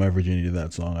not lose my virginity to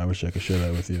that song. I wish I could share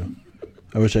that with you.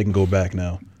 I wish I can go back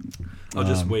now. Oh,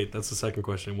 just wait. That's the second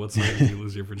question. What song did you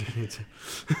lose your virginity to?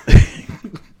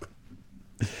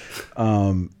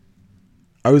 I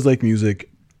always liked music.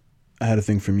 I had a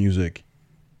thing for music.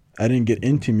 I didn't get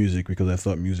into music because I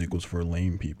thought music was for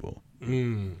lame people.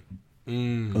 I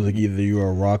was like, either you were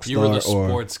a rock star or... You were the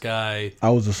sports guy. I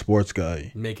was a sports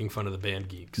guy. Making fun of the band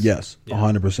geeks. Yes,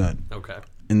 100%. Okay.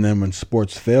 And then when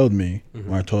sports failed me,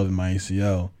 when I tore my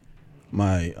ACL,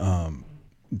 my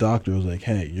doctor was like,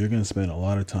 hey, you're going to spend a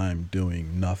lot of time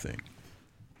doing nothing.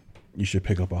 You should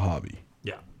pick up a hobby.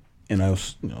 And I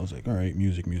was, I was like, all right,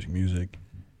 music. And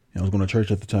I was going to church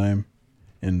at the time.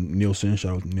 And Nielsen,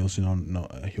 shout out to Nielsen.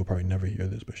 He'll probably never hear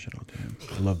this, but shout out to him.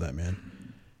 I love that man.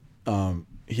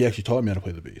 He actually taught me how to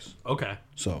play the bass. Okay.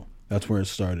 So that's where it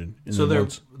started. And so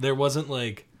there wasn't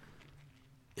like,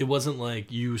 it wasn't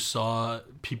like you saw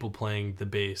people playing the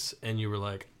bass and you were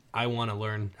like, I want to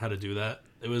learn how to do that.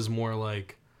 It was more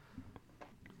like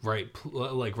right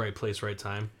place, right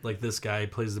time. Like, this guy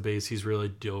plays the bass. He's really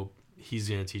dope. He's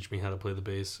gonna teach me how to play the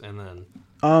bass, and then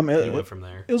it went from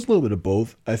there. It was a little bit of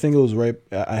both. I think it was right.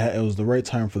 It was the right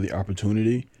time for the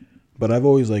opportunity. But I've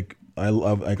always I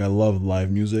love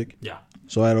live music. Yeah.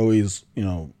 So I'd always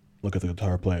look at the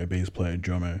guitar player, bass player,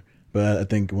 drummer. But I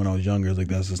think when I was younger, I was like,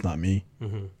 that's just not me.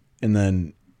 Mm-hmm. And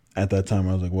then at that time,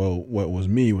 I was like, well, what was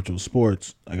me, which was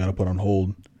sports, I got to put on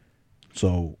hold.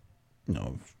 So,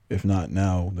 if not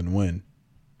now, then when?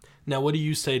 Now, what do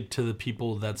you say to the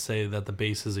people that say that the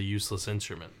bass is a useless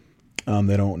instrument?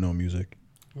 They don't know music.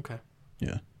 Okay.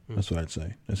 Yeah, that's what I'd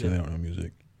say. I'd say they don't know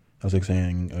music. That's like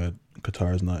saying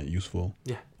guitar is not useful.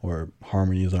 Yeah. Or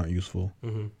harmonies aren't useful.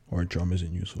 Mm-hmm. Or a drum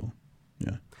isn't useful.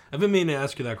 Yeah. I've been meaning to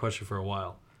ask you that question for a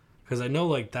while. Because I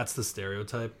know, that's the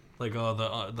stereotype. Like,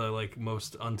 the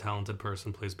most untalented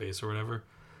person plays bass or whatever.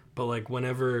 But,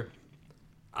 whenever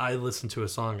I listen to a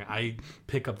song, I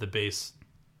pick up the bass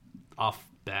off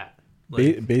bat.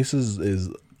 Bass is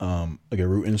like a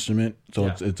root instrument,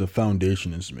 so it's a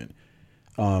foundation instrument.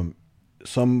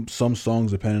 Some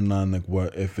songs, depending on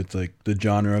what, if it's the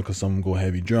genre, because some go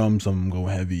heavy drums, some go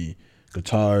heavy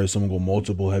guitars, some go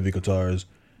multiple heavy guitars.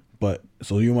 But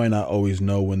so you might not always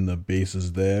know when the bass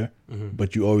is there,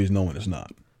 but you always know when it's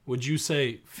not. Would you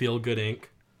say "Feel Good Inc."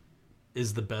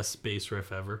 is the best bass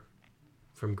riff ever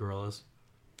from Gorillaz?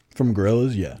 From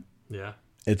Gorillaz, yeah. Yeah.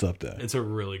 It's up there. It's a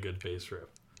really good bass riff.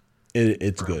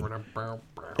 It's good.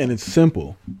 And it's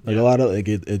simple. A lot of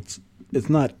it's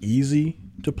not easy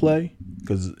to play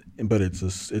but it's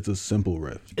a simple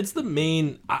riff. It's the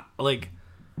main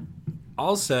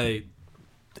I'll say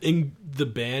in the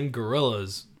band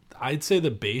Gorillaz, I'd say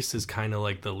the bass is kind of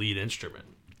like the lead instrument.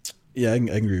 Yeah, I can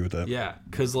agree with that. Yeah,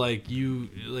 because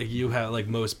you have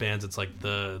most bands, it's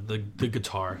the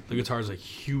guitar. The guitar is a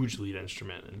huge lead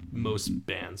instrument in most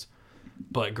bands,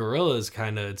 but Gorillaz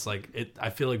I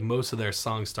feel like most of their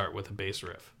songs start with a bass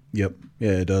riff. Yep.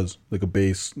 Yeah, it does, like a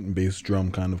bass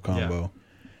drum kind of combo.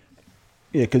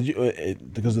 Yeah,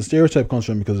 because the stereotype comes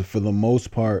from, because for the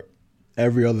most part,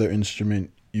 every other instrument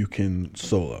you can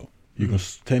solo. You can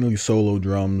technically solo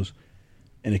drums,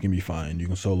 and it can be fine. You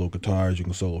can solo guitars, you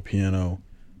can solo piano,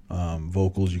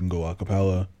 vocals, you can go a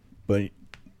cappella, but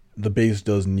the bass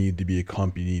does need to be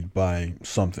accompanied by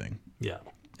something. Yeah.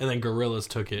 And then Gorillaz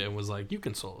took it and was like, you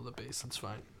can solo the bass, it's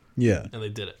fine. Yeah. And they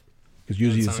did it. Because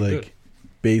usually it's good.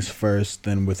 Bass first,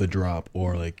 then with a drop,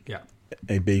 or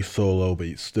a bass solo,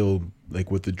 but still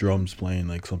with the drums playing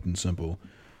something simple.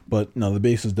 But no, the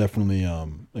bass is definitely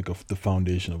the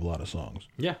foundation of a lot of songs.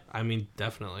 Yeah, I mean,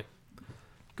 definitely.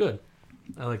 Good.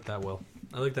 I like that, Will.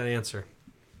 I like that answer.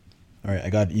 All right, I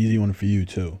got an easy one for you,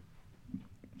 too.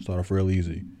 Start off real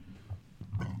easy.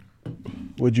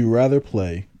 Would you rather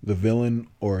play the villain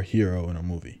or a hero in a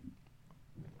movie?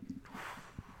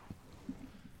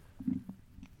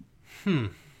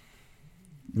 Would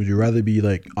you rather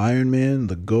be Iron Man,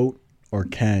 the GOAT, or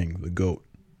Kang, the GOAT?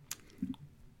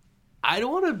 I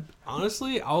don't want to...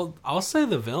 Honestly, I'll say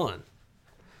the villain.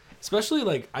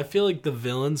 Especially, I feel like the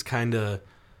villains kind of...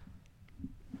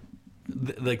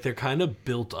 they're kind of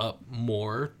built up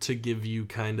more to give you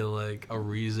kind of a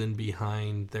reason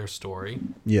behind their story.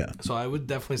 Yeah. So I would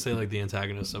definitely say the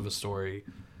antagonist of a story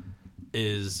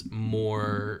is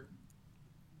more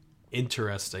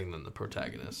interesting than the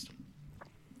protagonist.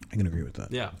 I can agree with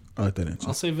that. Yeah. I like that answer.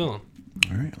 I'll say villain.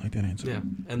 All right, I like that answer. Yeah.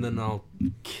 And then I'll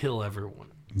kill everyone.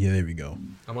 Yeah, there we go.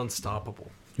 I'm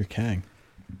unstoppable. You're Kang.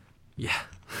 Yeah.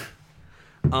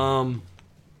 All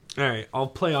right, I'll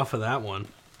play off of that one.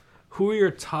 Who are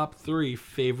your top 3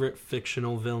 favorite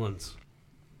fictional villains?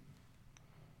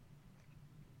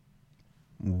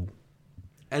 Ooh.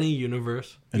 Any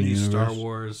universe. Any universe? Star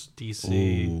Wars,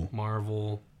 DC, Ooh.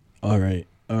 Marvel. All right.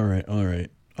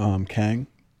 Kang.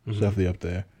 Definitely up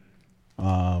there.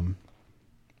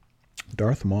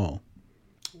 Darth Maul.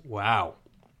 Wow.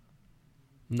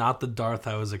 Not the Darth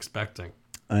I was expecting.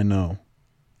 I know.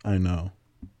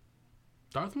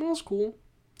 Darth Maul's cool.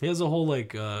 He has a whole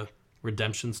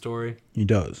redemption story. He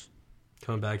does.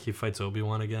 Coming back, he fights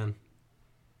Obi-Wan again.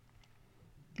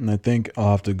 And I think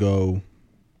I'll have to go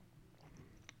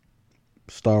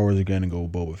Star Wars again and go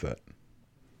Boba Fett.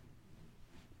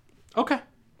 Okay.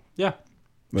 Yeah.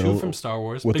 But Two from Star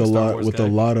Wars. with Big a Star lot Wars with guy. a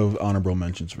lot of honorable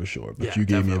mentions for sure. But Yeah, you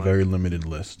gave me a definitely. very limited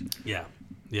list. Yeah.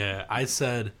 Yeah. I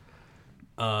said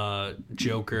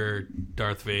Joker,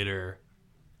 Darth Vader,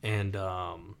 and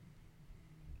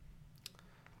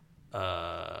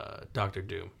Doctor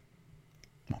Doom.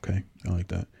 Okay, I like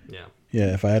that. Yeah.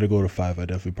 Yeah, if I had to go to 5, I'd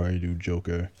definitely probably do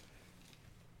Joker.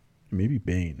 Maybe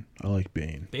Bane. I like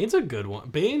Bane. Bane's a good one.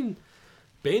 Bane's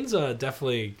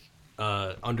definitely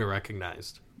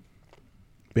under-recognized.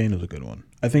 Bane is a good one.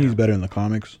 I think he's better in the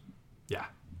comics, Yeah.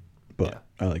 but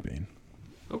I like Bane.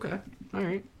 Okay. All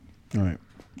right. All right.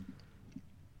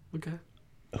 Okay.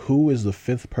 Who is the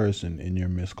 5th person in your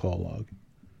missed call log?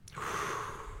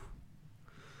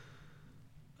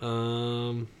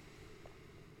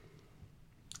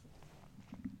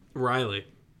 Riley.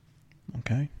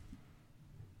 Okay.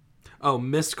 Oh,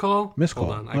 missed call? Missed call,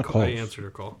 Hold on. not calls. I answered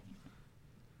her call.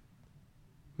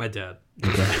 My dad.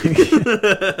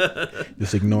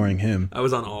 Just ignoring him. I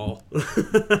was on all.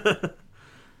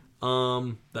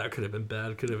 That could have been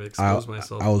bad. Could have exposed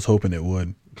myself. I was hoping it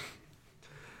would.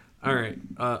 All right.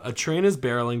 A train is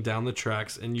barreling down the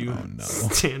tracks, and you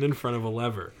stand in front of a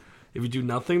lever. If you do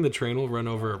nothing, the train will run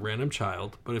over a random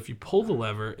child. But if you pull the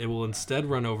lever, it will instead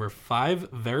run over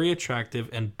 5 very attractive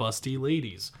and busty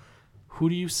ladies. Who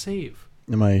do you save?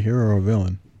 Am I a hero or a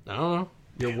villain? I don't know.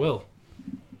 Your will.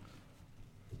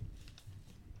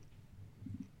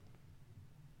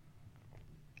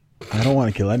 I don't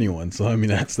want to kill anyone, so I mean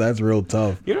that's real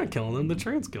tough. You're not killing them. The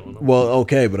train's killing them. Well,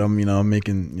 okay, but I'm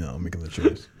making the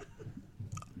choice.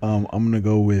 I'm gonna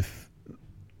go with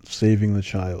saving the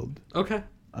child. Okay.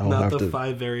 Not the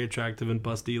 5 very attractive and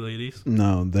busty ladies.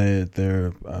 No,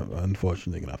 they're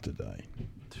unfortunately gonna have to die.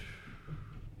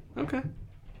 Okay.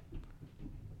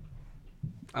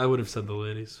 I would have said the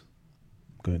ladies.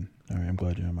 Good. All right, I'm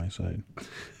glad you're on my side.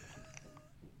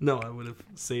 No, I would have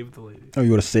saved the ladies. Oh, you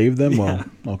would have saved them? Yeah.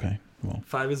 Well, okay. Well,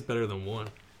 5 is better than 1.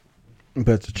 but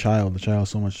it's a child. The child has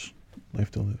so much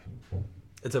life to live.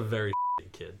 It's a very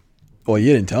kid. Well,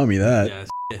 you didn't tell me that.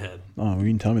 Yeah, head. Oh, you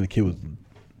didn't tell me the kid was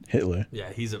Hitler.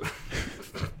 Yeah, he's a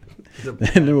And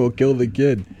then we'll kill the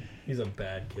kid. he's a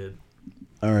bad kid.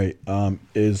 All right.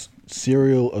 Is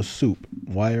cereal a soup?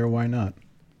 Why or why not?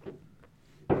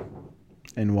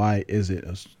 And why is it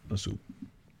a soup?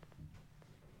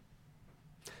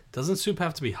 Doesn't soup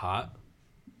have to be hot?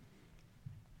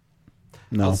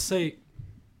 No. I'll say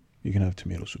You can have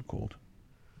tomato soup cold.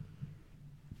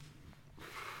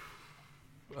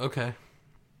 okay.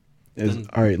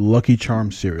 All right, Lucky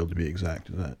Charms cereal to be exact.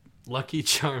 Is that Lucky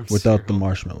Charms without the cereal.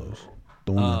 marshmallows?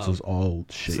 The one that's just all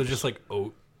shapes. So just like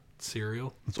oat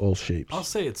cereal? It's all shapes. I'll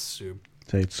say it's soup.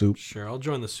 Say it's soup. Sure, I'll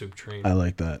join the soup train. I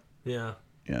like that. Yeah.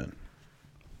 Yeah.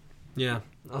 Yeah,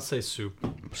 I'll say soup.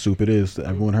 Soup it is.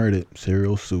 Everyone heard it.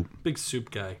 Cereal soup. Big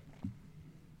soup guy.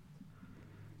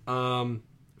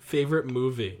 Favorite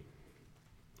movie?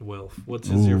 Wilf. What's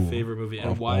your favorite movie?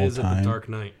 And of why all is it time? The Dark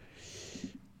Knight?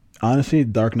 Honestly,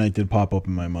 Dark Knight did pop up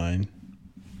in my mind.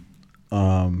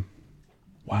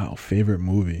 Wow, favorite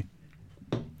movie.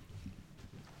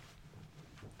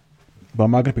 But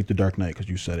I'm not gonna pick The Dark Knight because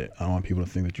you said it. I don't want people to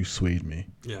think that you swayed me.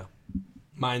 Yeah.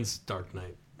 Mine's Dark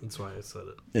Knight. That's why I said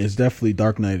it. It's definitely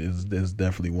Dark Knight is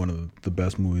definitely one of the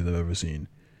best movies I've ever seen.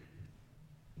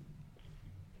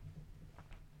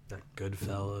 Like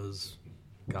Goodfellas,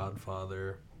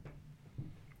 Godfather,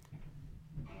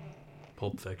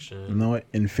 Pulp Fiction. You know what?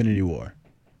 Infinity War.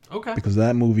 Okay. Because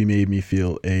that movie made me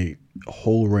feel a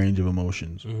whole range of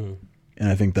emotions, and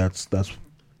I think that's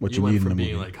what you went need in from a movie.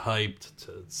 being like hyped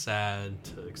to sad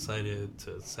to excited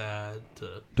to sad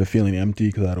to To feeling empty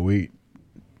because I had to wait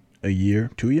a year,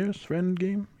 2 years for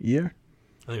Endgame. Year.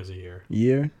 I think it was a year.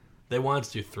 Year. They wanted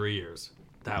to do 3 years.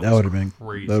 That That would have was been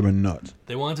crazy. That would have been nuts.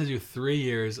 They wanted to do 3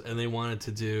 years, and they wanted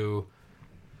to do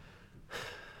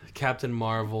Captain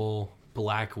Marvel,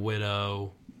 Black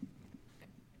Widow,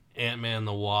 Antman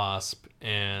the Wasp,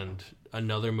 and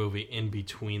another movie in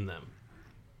between them.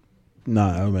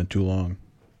 Nah, that would have been too long.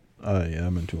 Yeah, that would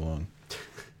have been too long.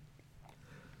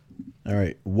 All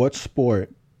right. What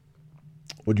sport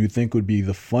would you think would be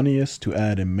the funniest to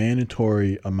add a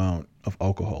mandatory amount of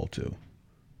alcohol to?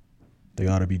 They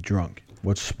got to be drunk.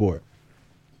 What sport?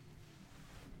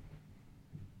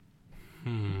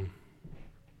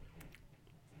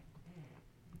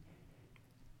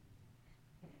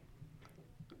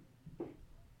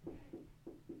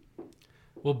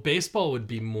 Well, baseball would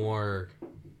be more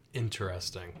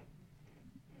interesting,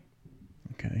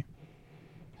 Okay.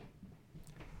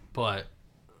 but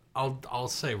I'll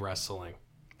say wrestling.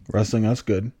 Wrestling, that's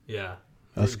good. Yeah.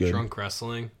 That's Or good. Drunk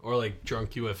wrestling or like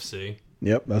drunk UFC.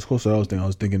 Yep, that's close to what I was thinking. I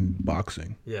was thinking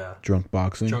boxing. Yeah. Drunk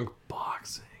boxing. Drunk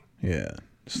boxing. Yeah.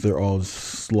 So they're all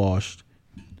sloshed.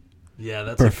 Yeah,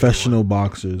 that's professional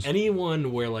boxers.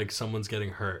 Anyone where like someone's getting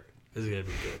hurt is gonna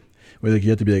be good. Where like you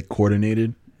have to be like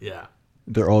coordinated. Yeah.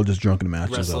 They're all just drunken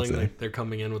matches. Wrestling, like, they're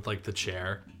coming in with like the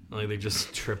chair. Like they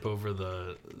just trip over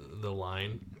the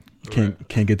line. Can't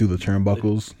get through the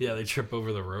turnbuckles. They trip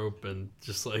over the rope and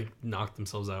just like knock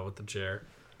themselves out with the chair.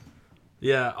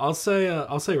 Yeah, I'll say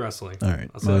wrestling. All right,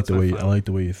 I like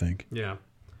the way you think. Yeah.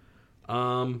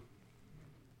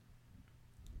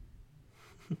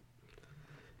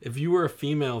 If you were a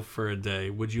female for a day,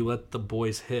 would you let the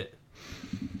boys hit?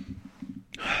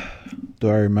 Do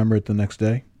I remember it the next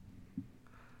day?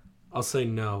 I'll say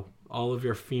no. All of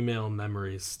your female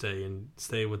memories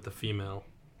stay with the female.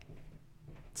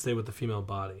 Stay with the female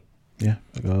body. Yeah,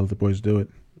 I gotta let the boys do it.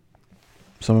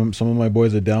 Some of my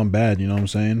boys are down bad. You know what I'm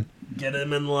saying? Get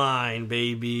them in line,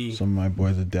 baby. Some of my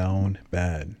boys are down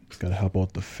bad. Gotta help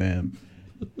out the fam.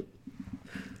 That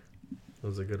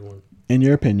was a good one. In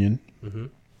your opinion, mm-hmm.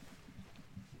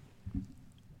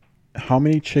 How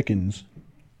many chickens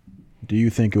do you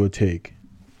think it would take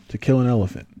to kill an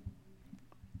elephant?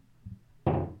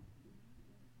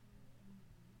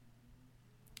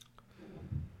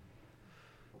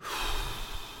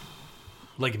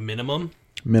 Like minimum?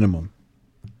 Minimum.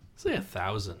 Say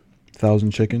 1,000.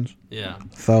 1,000 chickens? Yeah.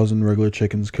 1,000 regular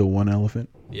chickens kill one elephant?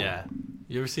 Yeah.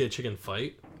 You ever see a chicken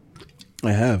fight?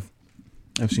 I have.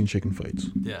 I've seen chicken fights.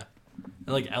 Yeah.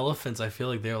 And like elephants, I feel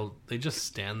like they just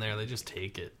stand there. They just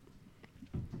take it.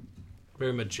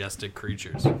 Very majestic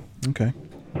creatures. Okay.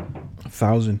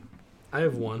 1,000. I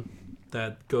have one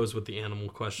that goes with the animal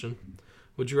question.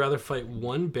 Would you rather fight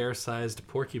one bear-sized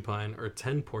porcupine or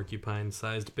 10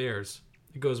 porcupine-sized bears?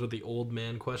 It goes with the old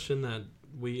man question that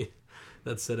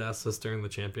Sid asked us during the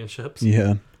championships.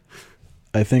 Yeah.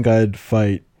 I think I'd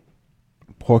fight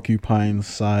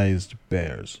porcupine-sized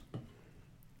bears.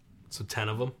 So 10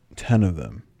 of them? 10 of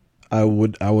them. I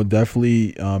would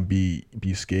definitely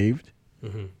be scathed.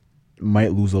 Mm-hmm.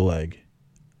 Might lose a leg.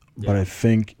 Yeah. But I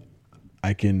think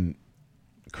I can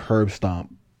curb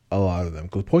stomp a lot of them.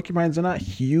 Because porcupines are not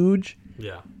huge.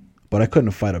 Yeah. But I couldn't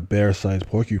fight a bear-sized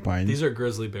porcupine. These are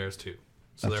grizzly bears, too.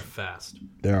 So they're fast.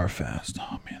 They are fast.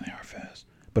 Oh, man, they are fast.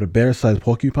 But a bear-sized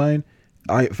porcupine,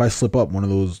 if I slip up one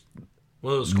of those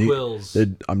quills,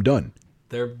 I'm done.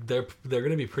 They're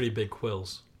going to be pretty big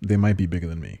quills. They might be bigger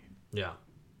than me. Yeah.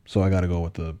 So I got to go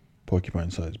with the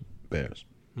porcupine-sized bears.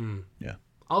 Yeah.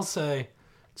 I'll say,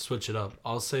 switch it up.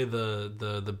 I'll say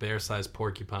the bear-sized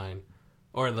porcupine,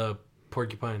 or the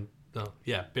porcupine. No,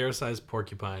 yeah, bear-sized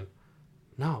porcupine.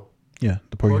 No. Yeah,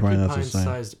 the porcupine that's the same.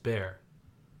 Porcupine-sized bear.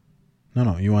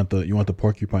 No, you want the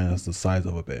porcupine that's the size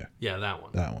of a bear. Yeah, that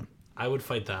one. That one. I would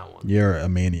fight that one. You're a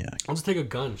maniac. I'll just take a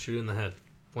gun, shoot it in the head,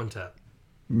 one tap.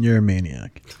 You're a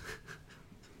maniac.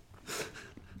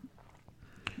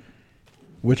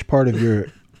 Which part of your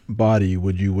body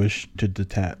would you wish to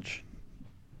detach?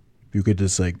 If you could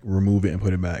just like remove it and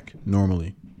put it back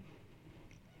normally.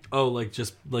 Oh, like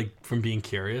just like from being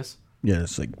curious? Yeah,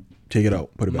 just like take it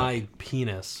out, put it back. My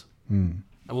penis.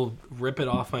 I will rip it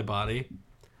off my body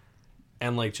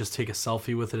and like just take a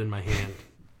selfie with it in my hand.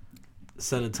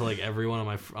 Send it to like everyone on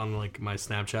my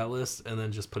Snapchat list and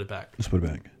then just put it back. Just put it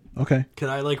back. Okay. Can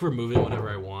I like remove it whenever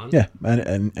I want? Yeah,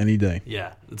 and any day.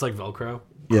 Yeah, it's like Velcro.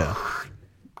 Yeah.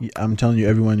 I'm telling you,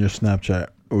 everyone in your Snapchat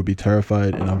would be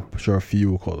terrified, and I'm sure a few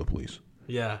will call the police.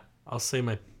 Yeah, I'll say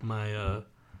my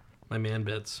man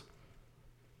bits.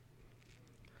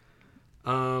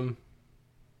 What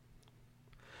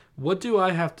do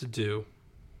I have to do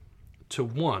to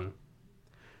 1,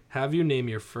 have you name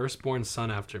your firstborn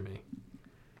son after me,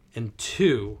 and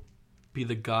 2, be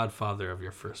the godfather of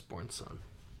your firstborn son?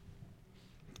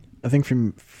 I think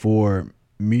for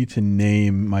me to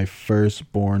name my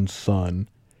firstborn son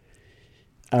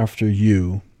after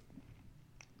you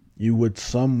would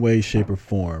some way, shape, or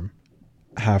form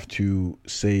have to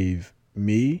save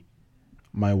me,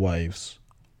 my wife's,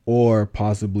 or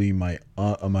possibly my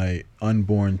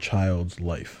unborn child's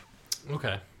life.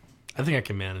 Okay. I think I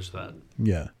can manage that.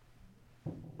 Yeah.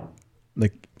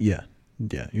 Yeah.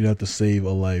 You'd have to save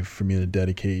a life for me to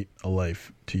dedicate a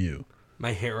life to you.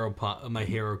 My hero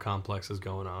complex is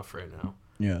going off right now.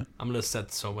 Yeah. I'm going to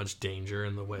set so much danger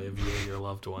in the way of you and your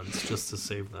loved ones just to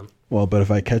save them. Well, but if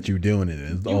I catch you doing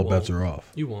it, all bets are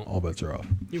off. You won't. All bets are off.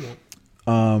 You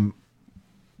won't.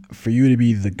 For you to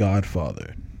be the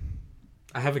godfather.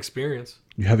 I have experience.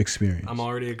 You have experience. I'm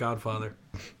already a godfather.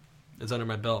 It's under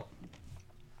my belt.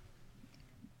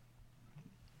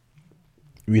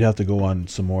 We'd have to go on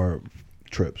some more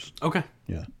trips. Okay.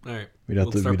 Yeah. All right. We'd have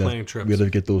We'll to start we'd have- planning trips. We had to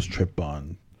get those trip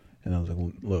bonds. And I was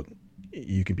like, look,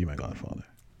 you can be my godfather.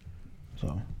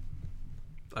 So.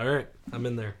 All right. I'm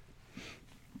in there.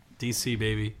 DC,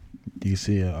 baby.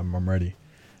 DC, I'm ready.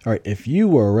 All right. If you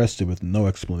were arrested with no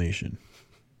explanation,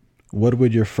 what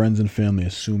would your friends and family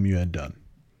assume you had done?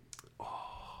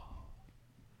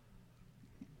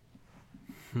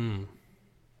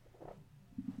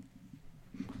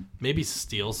 Maybe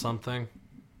steal something.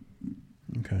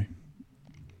 Okay.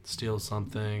 Steal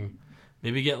something.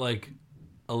 Maybe get like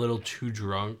a little too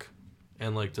drunk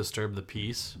and like disturb the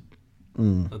peace.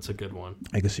 That's a good one.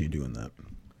 I can see you doing that.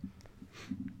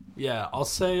 Yeah, I'll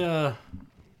say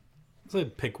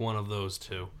pick one of those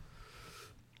two.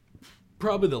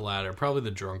 Probably the latter. Probably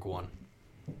the drunk one.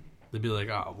 They'd be like,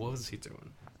 "Oh, what was he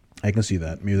doing?" I can see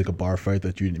that. Maybe like a bar fight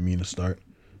that you didn't mean to start.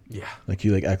 Yeah. Like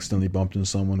you like accidentally bumped into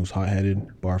someone who's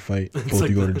hot-headed. Bar fight. Both like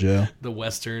you go to jail. The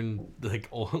Western, like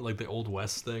the old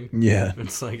West thing. Yeah.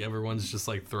 It's like everyone's just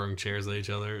like throwing chairs at each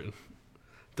other and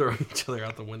throwing each other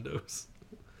out the windows.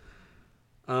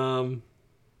 I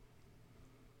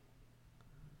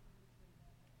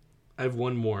have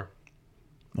one more.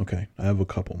 Okay. I have a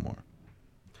couple more.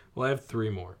 Well, I have three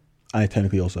more. I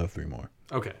technically also have 3 more.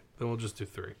 Okay, then we'll just do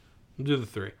 3. We'll do the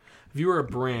 3. If you were a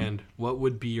brand, what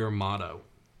would be your motto?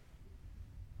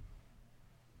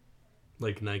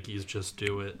 Like Nike's Just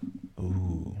Do It.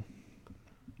 Ooh.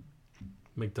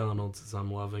 McDonald's is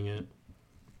I'm Loving It.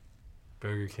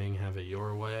 Burger King, Have It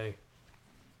Your Way.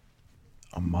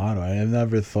 A motto. I have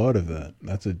never thought of that.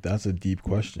 That's a deep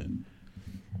question.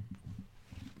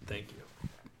 Thank you.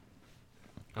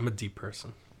 I'm a deep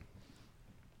person.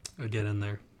 I get in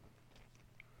there.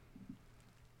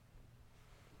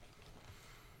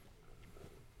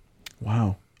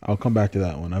 Wow. I'll come back to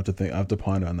that one. I have to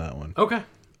ponder on that one. Okay.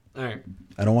 All right.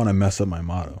 I don't want to mess up my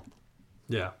motto.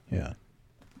 Yeah. Yeah.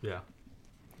 Yeah.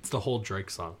 It's the whole Drake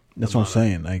song. That's what I'm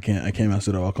saying. I can't mess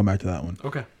it up. I'll come back to that one.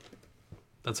 Okay.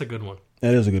 That's a good one.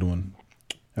 That is a good one.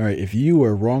 All right. If you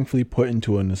were wrongfully put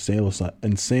into an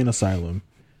insane asylum,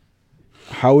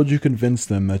 how would you convince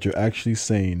them that you're actually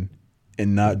sane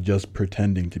and not just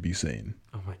pretending to be sane?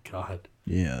 Oh my God.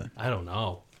 Yeah. I don't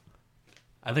know.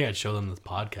 I think I'd show them this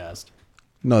podcast.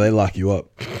 No, they lock you up.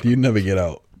 You never get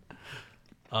out.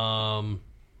 I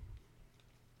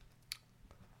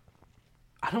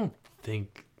don't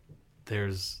think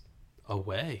there's a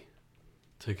way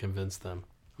to convince them.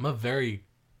 I'm a very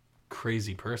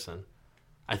crazy person.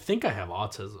 I think I have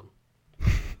autism.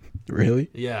 Really?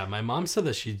 Yeah, my mom said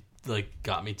that she like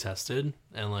got me tested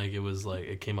and like it was like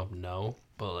it came up no,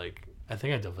 but like I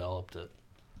think I developed it.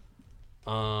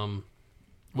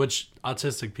 Which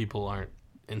autistic people aren't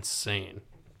insane.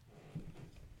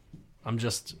 I'm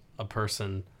just a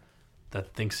person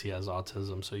that thinks he has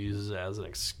autism, so he uses it as an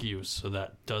excuse, so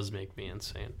that does make me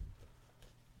insane.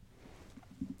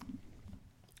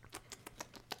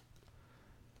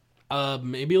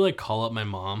 Maybe like call up my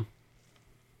mom.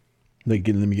 Like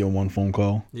let me get one phone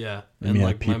call. Yeah, Let and me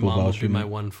like have my people mom would vouch be for my me.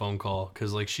 one phone call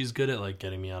because like she's good at like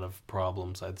getting me out of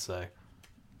problems. I'd say.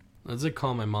 Let's like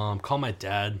call my mom, call my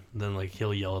dad, then like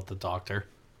he'll yell at the doctor.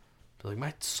 Be like,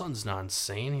 my son's not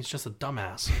insane. He's just a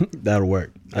dumbass. That'll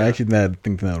work. Yeah. I actually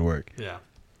think that would work. Yeah.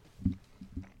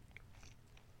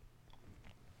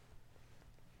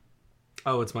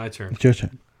 Oh, it's my turn. It's your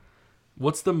turn.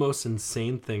 What's the most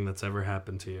insane thing that's ever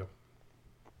happened to you?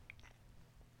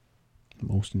 The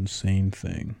most insane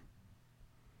thing.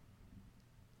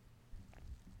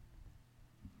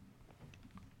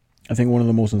 I think one of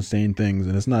the most insane things,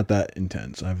 and it's not that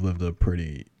intense. I've lived a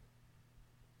pretty...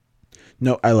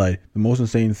 No, I lied. The most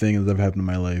insane thing that's ever happened in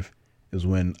my life is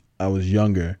when I was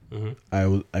younger.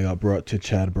 Mm-hmm. I got brought to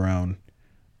Chad Brown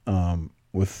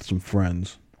with some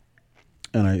friends,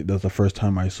 and that's the first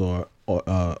time I saw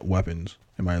weapons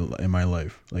in my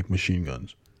life, like machine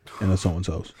guns, and at someone's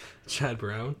house. Chad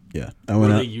Brown? Yeah, Were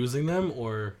they using them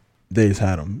or? They just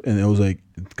had them, and it was like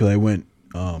because I went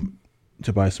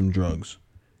to buy some drugs,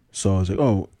 so I was like,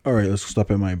 oh, all right, let's stop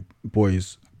at my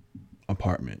boy's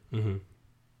apartment,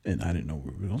 and I didn't know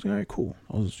where we were. I was like, all right, cool.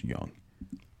 I was young.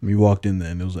 We walked in there,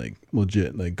 and it was like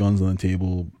legit, like guns on the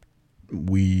table,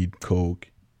 weed, coke.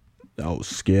 I was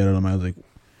scared of them. I was like,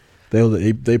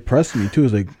 they pressed me too. It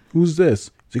was like, who's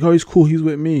this? It's like, oh, he's cool. He's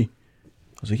with me.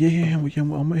 I was like, yeah, I'm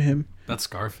with him. That's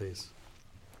Scarface.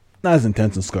 Not as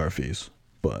intense as Scarface,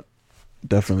 but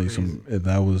definitely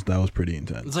that was pretty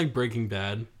intense. It's like Breaking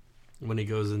Bad when he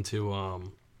goes into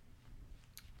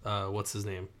what's his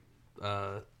name?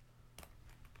 No,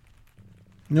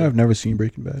 I've never seen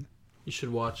Breaking Bad. You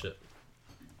should watch it.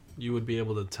 You would be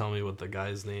able to tell me what the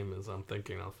guy's name is I'm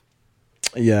thinking of.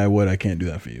 Yeah, I would. I can't do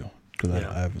that for you. because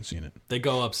I haven't seen it. They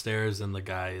go upstairs and the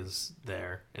guy is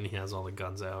there and he has all the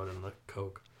guns out and the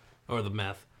coke or the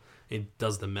meth. He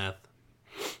does the meth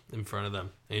in front of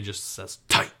them and he just says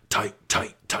tight, tight,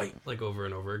 tight, tight, like over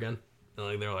and over again. And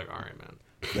like they're like, all right, man.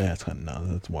 That's kind of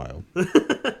that's wild. All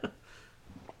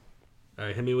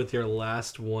right, hit me with your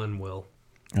last one, Will.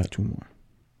 I got 2 more.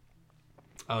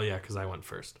 Oh yeah, because I went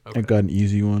first. Okay. I got an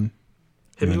easy one.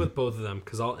 Hit me with both of them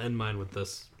because I'll end mine with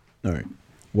this. All right.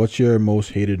 What's your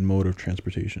most hated mode of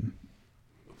transportation?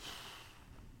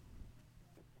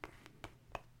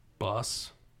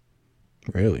 Bus.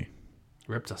 Really?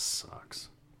 RIPTA sucks.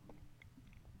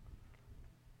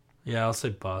 Yeah, I'll say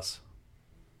bus.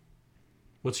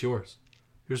 What's yours?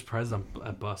 You're surprised I'm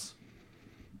at bus.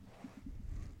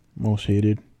 Most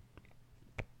hated?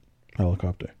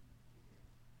 Helicopter.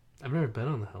 I've never been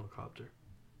on the helicopter.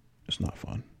 It's not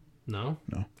fun. No?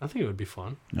 No. I think it would be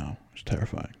fun. No, it's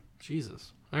terrifying.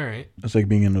 Jesus. All right. It's like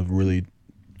being in a really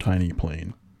tiny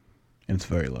plane, and it's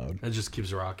very loud. It just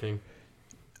keeps rocking.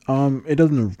 It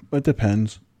doesn't. It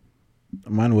depends.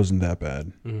 Mine wasn't that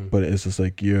bad, but it's just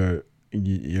like you're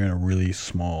in a really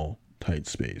small, tight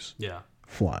space. Yeah.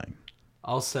 Flying.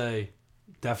 I'll say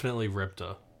definitely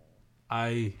RIPTA.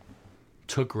 I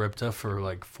took RIPTA for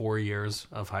like 4 years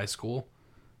of high school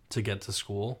to get to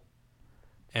school,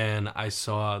 and I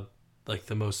saw like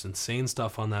the most insane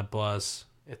stuff on that bus.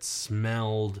 It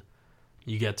smelled.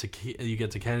 You get to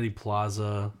Kennedy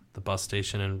Plaza, the bus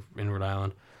station in Rhode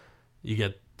Island. You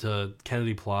get to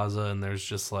Kennedy Plaza, and there's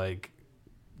just like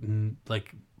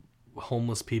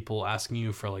homeless people asking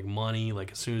you for like money.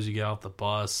 Like as soon as you get off the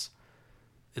bus,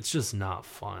 it's just not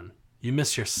fun. You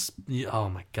miss your oh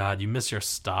my god, you miss your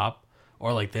stop,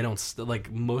 or like they don't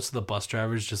like most of the bus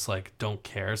drivers just like don't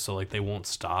care, so like they won't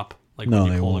stop like when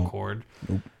you pull the cord.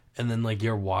 Nope. And then like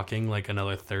you're walking like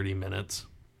another 30 minutes.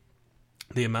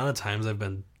 The amount of times I've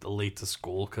been late to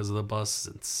school because of the bus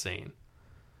is insane.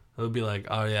 It would be like,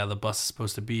 oh yeah, the bus is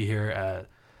supposed to be here at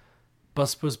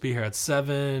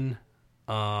 7.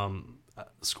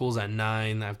 School's at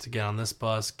 9. I have to get on this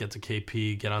bus, get to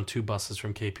KP, get on 2 buses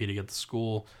from KP to get to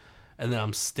school, and then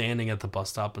I'm standing at the bus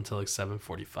stop until like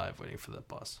 7:45 waiting for the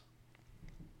bus.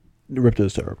 RIPTA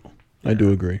is terrible. Yeah. I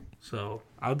do agree. So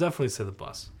I'll definitely say the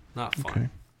bus. Not fun.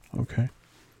 Okay.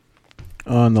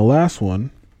 On the last one,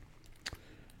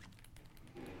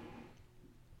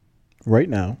 right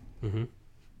now,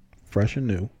 fresh and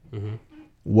new,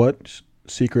 what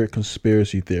secret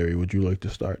conspiracy theory would you like to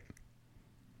start?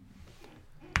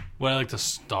 Would I like to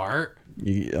start?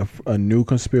 A new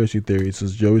conspiracy theory. It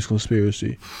says Joey's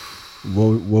conspiracy.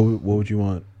 What would you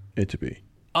want it to be?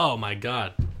 Oh my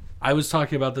god. I was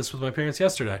talking about this with my parents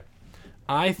yesterday.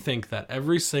 I think that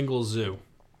every single zoo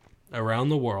around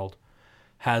the world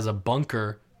has a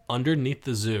bunker underneath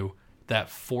the zoo that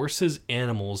forces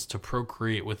animals to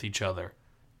procreate with each other,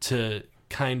 to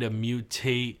kind of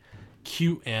mutate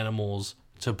cute animals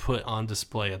to put on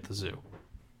display at the zoo.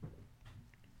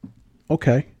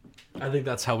 Okay. I think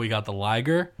that's how we got the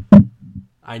liger.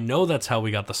 I know that's how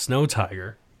we got the snow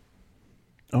tiger.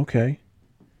 Okay.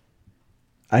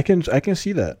 I can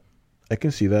see that. I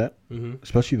can see that.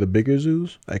 Especially the bigger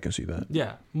zoos. I can see that.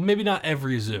 Yeah. Maybe not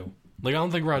every zoo. Like, I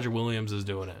don't think Roger Williams is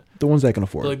doing it. The ones that can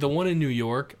afford like the one in New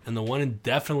York and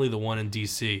definitely the one in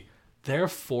D.C., they're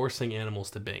forcing animals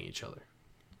to bang each other.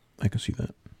 I can see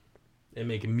that. And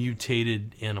make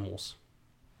mutated animals.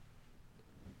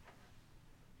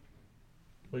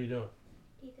 What are you doing?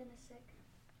 Ethan is sick.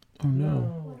 Oh, no.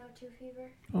 102 fever.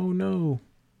 Oh, no.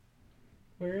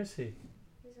 Where is he?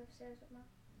 He's upstairs with Mom.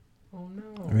 Oh,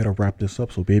 no. I gotta wrap this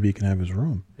up so baby can have his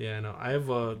room. Yeah, I know. I have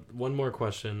one more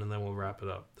question, and then we'll wrap it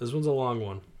up. This one's a long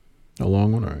one. A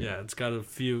long one? All right. Yeah, it's got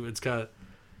a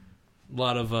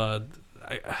lot of...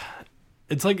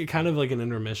 it's like kind of like an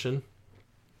intermission.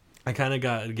 I kind of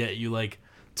got to get you like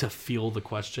to feel the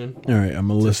question. All right, I'm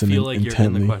gonna listen feel like intently.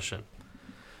 You're in the question.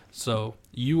 So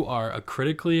you are a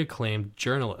critically acclaimed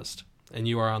journalist, and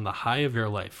you are on the high of your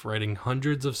life, writing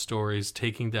hundreds of stories,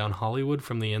 taking down Hollywood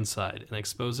from the inside and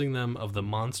exposing them of the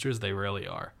monsters they really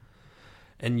are.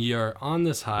 And you're on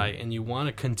this high, and you want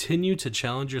to continue to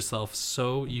challenge yourself.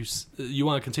 So you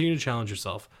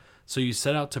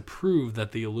set out to prove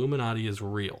that the Illuminati is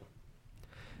real.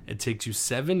 It takes you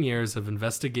 7 years of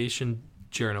investigation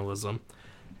journalism,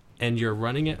 and you're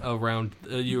running it around.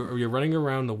 You're running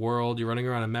around the world. You're running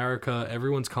around America.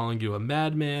 Everyone's calling you a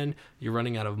madman. You're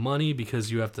running out of money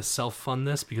because you have to self-fund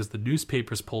this because the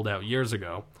newspapers pulled out years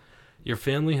ago. Your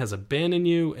family has abandoned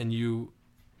you,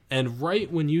 and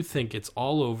right when you think it's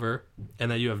all over and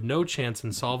that you have no chance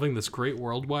in solving this great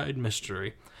worldwide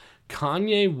mystery,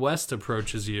 Kanye West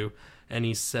approaches you and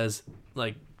he says,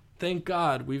 like, Thank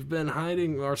God. We've been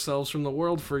hiding ourselves from the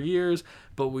world for years,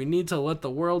 but we need to let the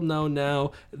world know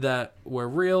now that we're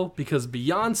real because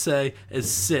Beyonce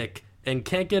is sick and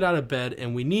can't get out of bed,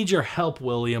 and we need your help,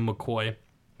 William McCoy.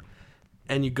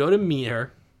 And you go to meet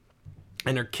her,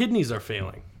 and her kidneys are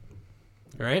failing,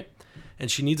 right? And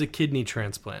she needs a kidney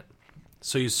transplant.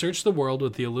 So you search the world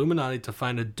with the Illuminati to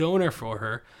find a donor for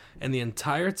her, and the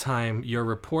entire time you're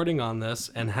reporting on this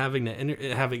and having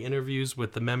interviews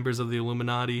with the members of the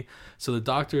Illuminati. So the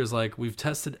doctor is like, we've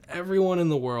tested everyone in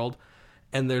the world,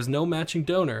 and there's no matching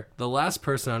donor. The last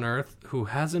person on Earth who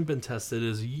hasn't been tested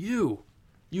is you.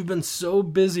 You've been so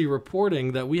busy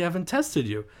reporting that we haven't tested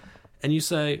you. And you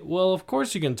say, well, of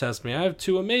course you can test me. I have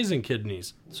 2 amazing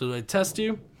kidneys. So they test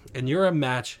you, and you're a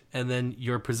match, and then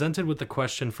you're presented with the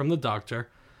question from the doctor.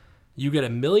 You get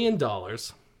 $1 million,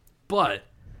 but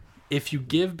if you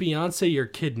give Beyonce your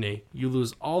kidney, you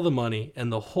lose all the money,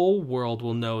 and the whole world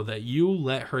will know that you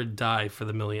let her die for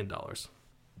the $1 million.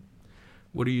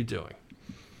 What are you doing?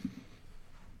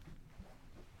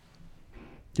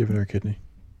 Giving her a kidney.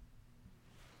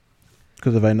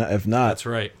 Because if not, that's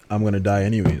right. I'm gonna die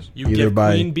anyways. You give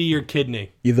Queen Bee your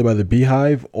kidney, either by the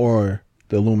beehive or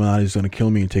the Illuminati is gonna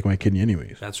kill me and take my kidney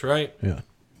anyways. That's right. Yeah,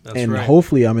 and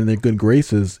hopefully I'm in their good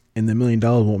graces, and the $1 million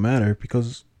won't matter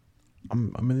because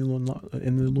I'm in the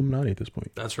Illuminati at this point.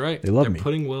 That's right. They love me. They're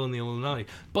putting Will in the Illuminati,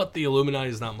 but the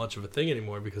Illuminati is not much of a thing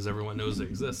anymore because everyone knows it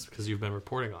exists because you've been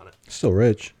reporting on it. Still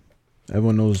rich.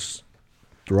 Everyone knows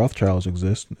the Rothschilds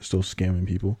exist. They're still scamming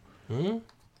people. Hmm?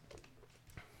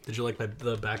 Did you like the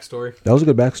backstory? That was a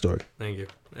good backstory. Thank you.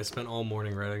 I spent all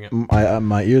morning writing it.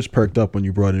 My ears perked up when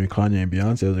you brought in Kanye and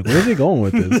Beyonce. I was like, where's he going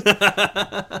with this?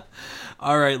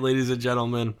 All right, ladies and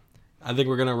gentlemen. I think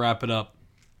we're going to wrap it up.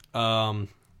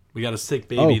 We got a sick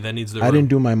baby that needs the room. I didn't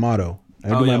do my motto.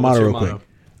 My motto real quick.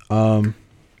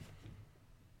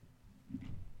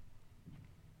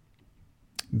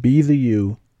 Be the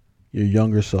you your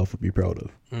younger self would be proud of.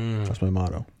 That's my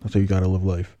motto. That's how you got to live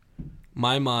life.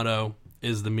 My motto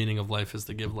is the meaning of life is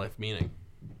to give life meaning.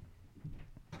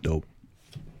 Dope.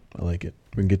 I like it.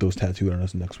 We can get those tattooed on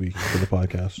us next week for the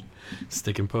podcast.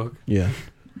 Stick and poke? Yeah.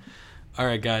 All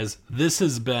right, guys. This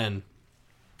has been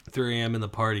 3 a.m. in the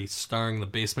Party starring the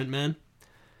Basement Men.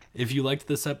 If you liked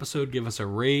this episode, give us a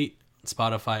rate.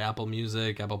 Spotify, Apple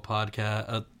Music, Apple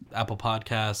Podcasts,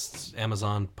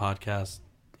 Amazon Podcasts,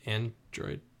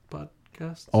 Android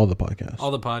Podcasts. All the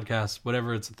podcasts,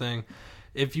 whatever it's a thing.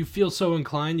 If you feel so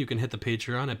inclined, you can hit the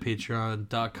Patreon at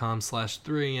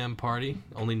patreon.com/3am party.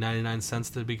 Only 99 cents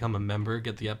to become a member.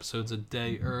 Get the episodes a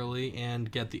day early and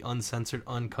get the uncensored,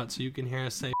 uncut so you can hear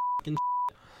us say f***ing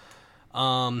shit.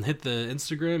 Hit the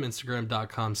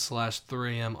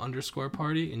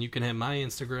Instagram.com/3am_party. And you can hit my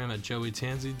Instagram at Joey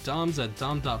Tanzi. Dom's at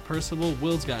dom.percival.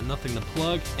 Will's got nothing to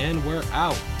plug. And we're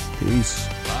out. Peace.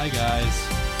 Bye,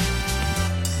 guys.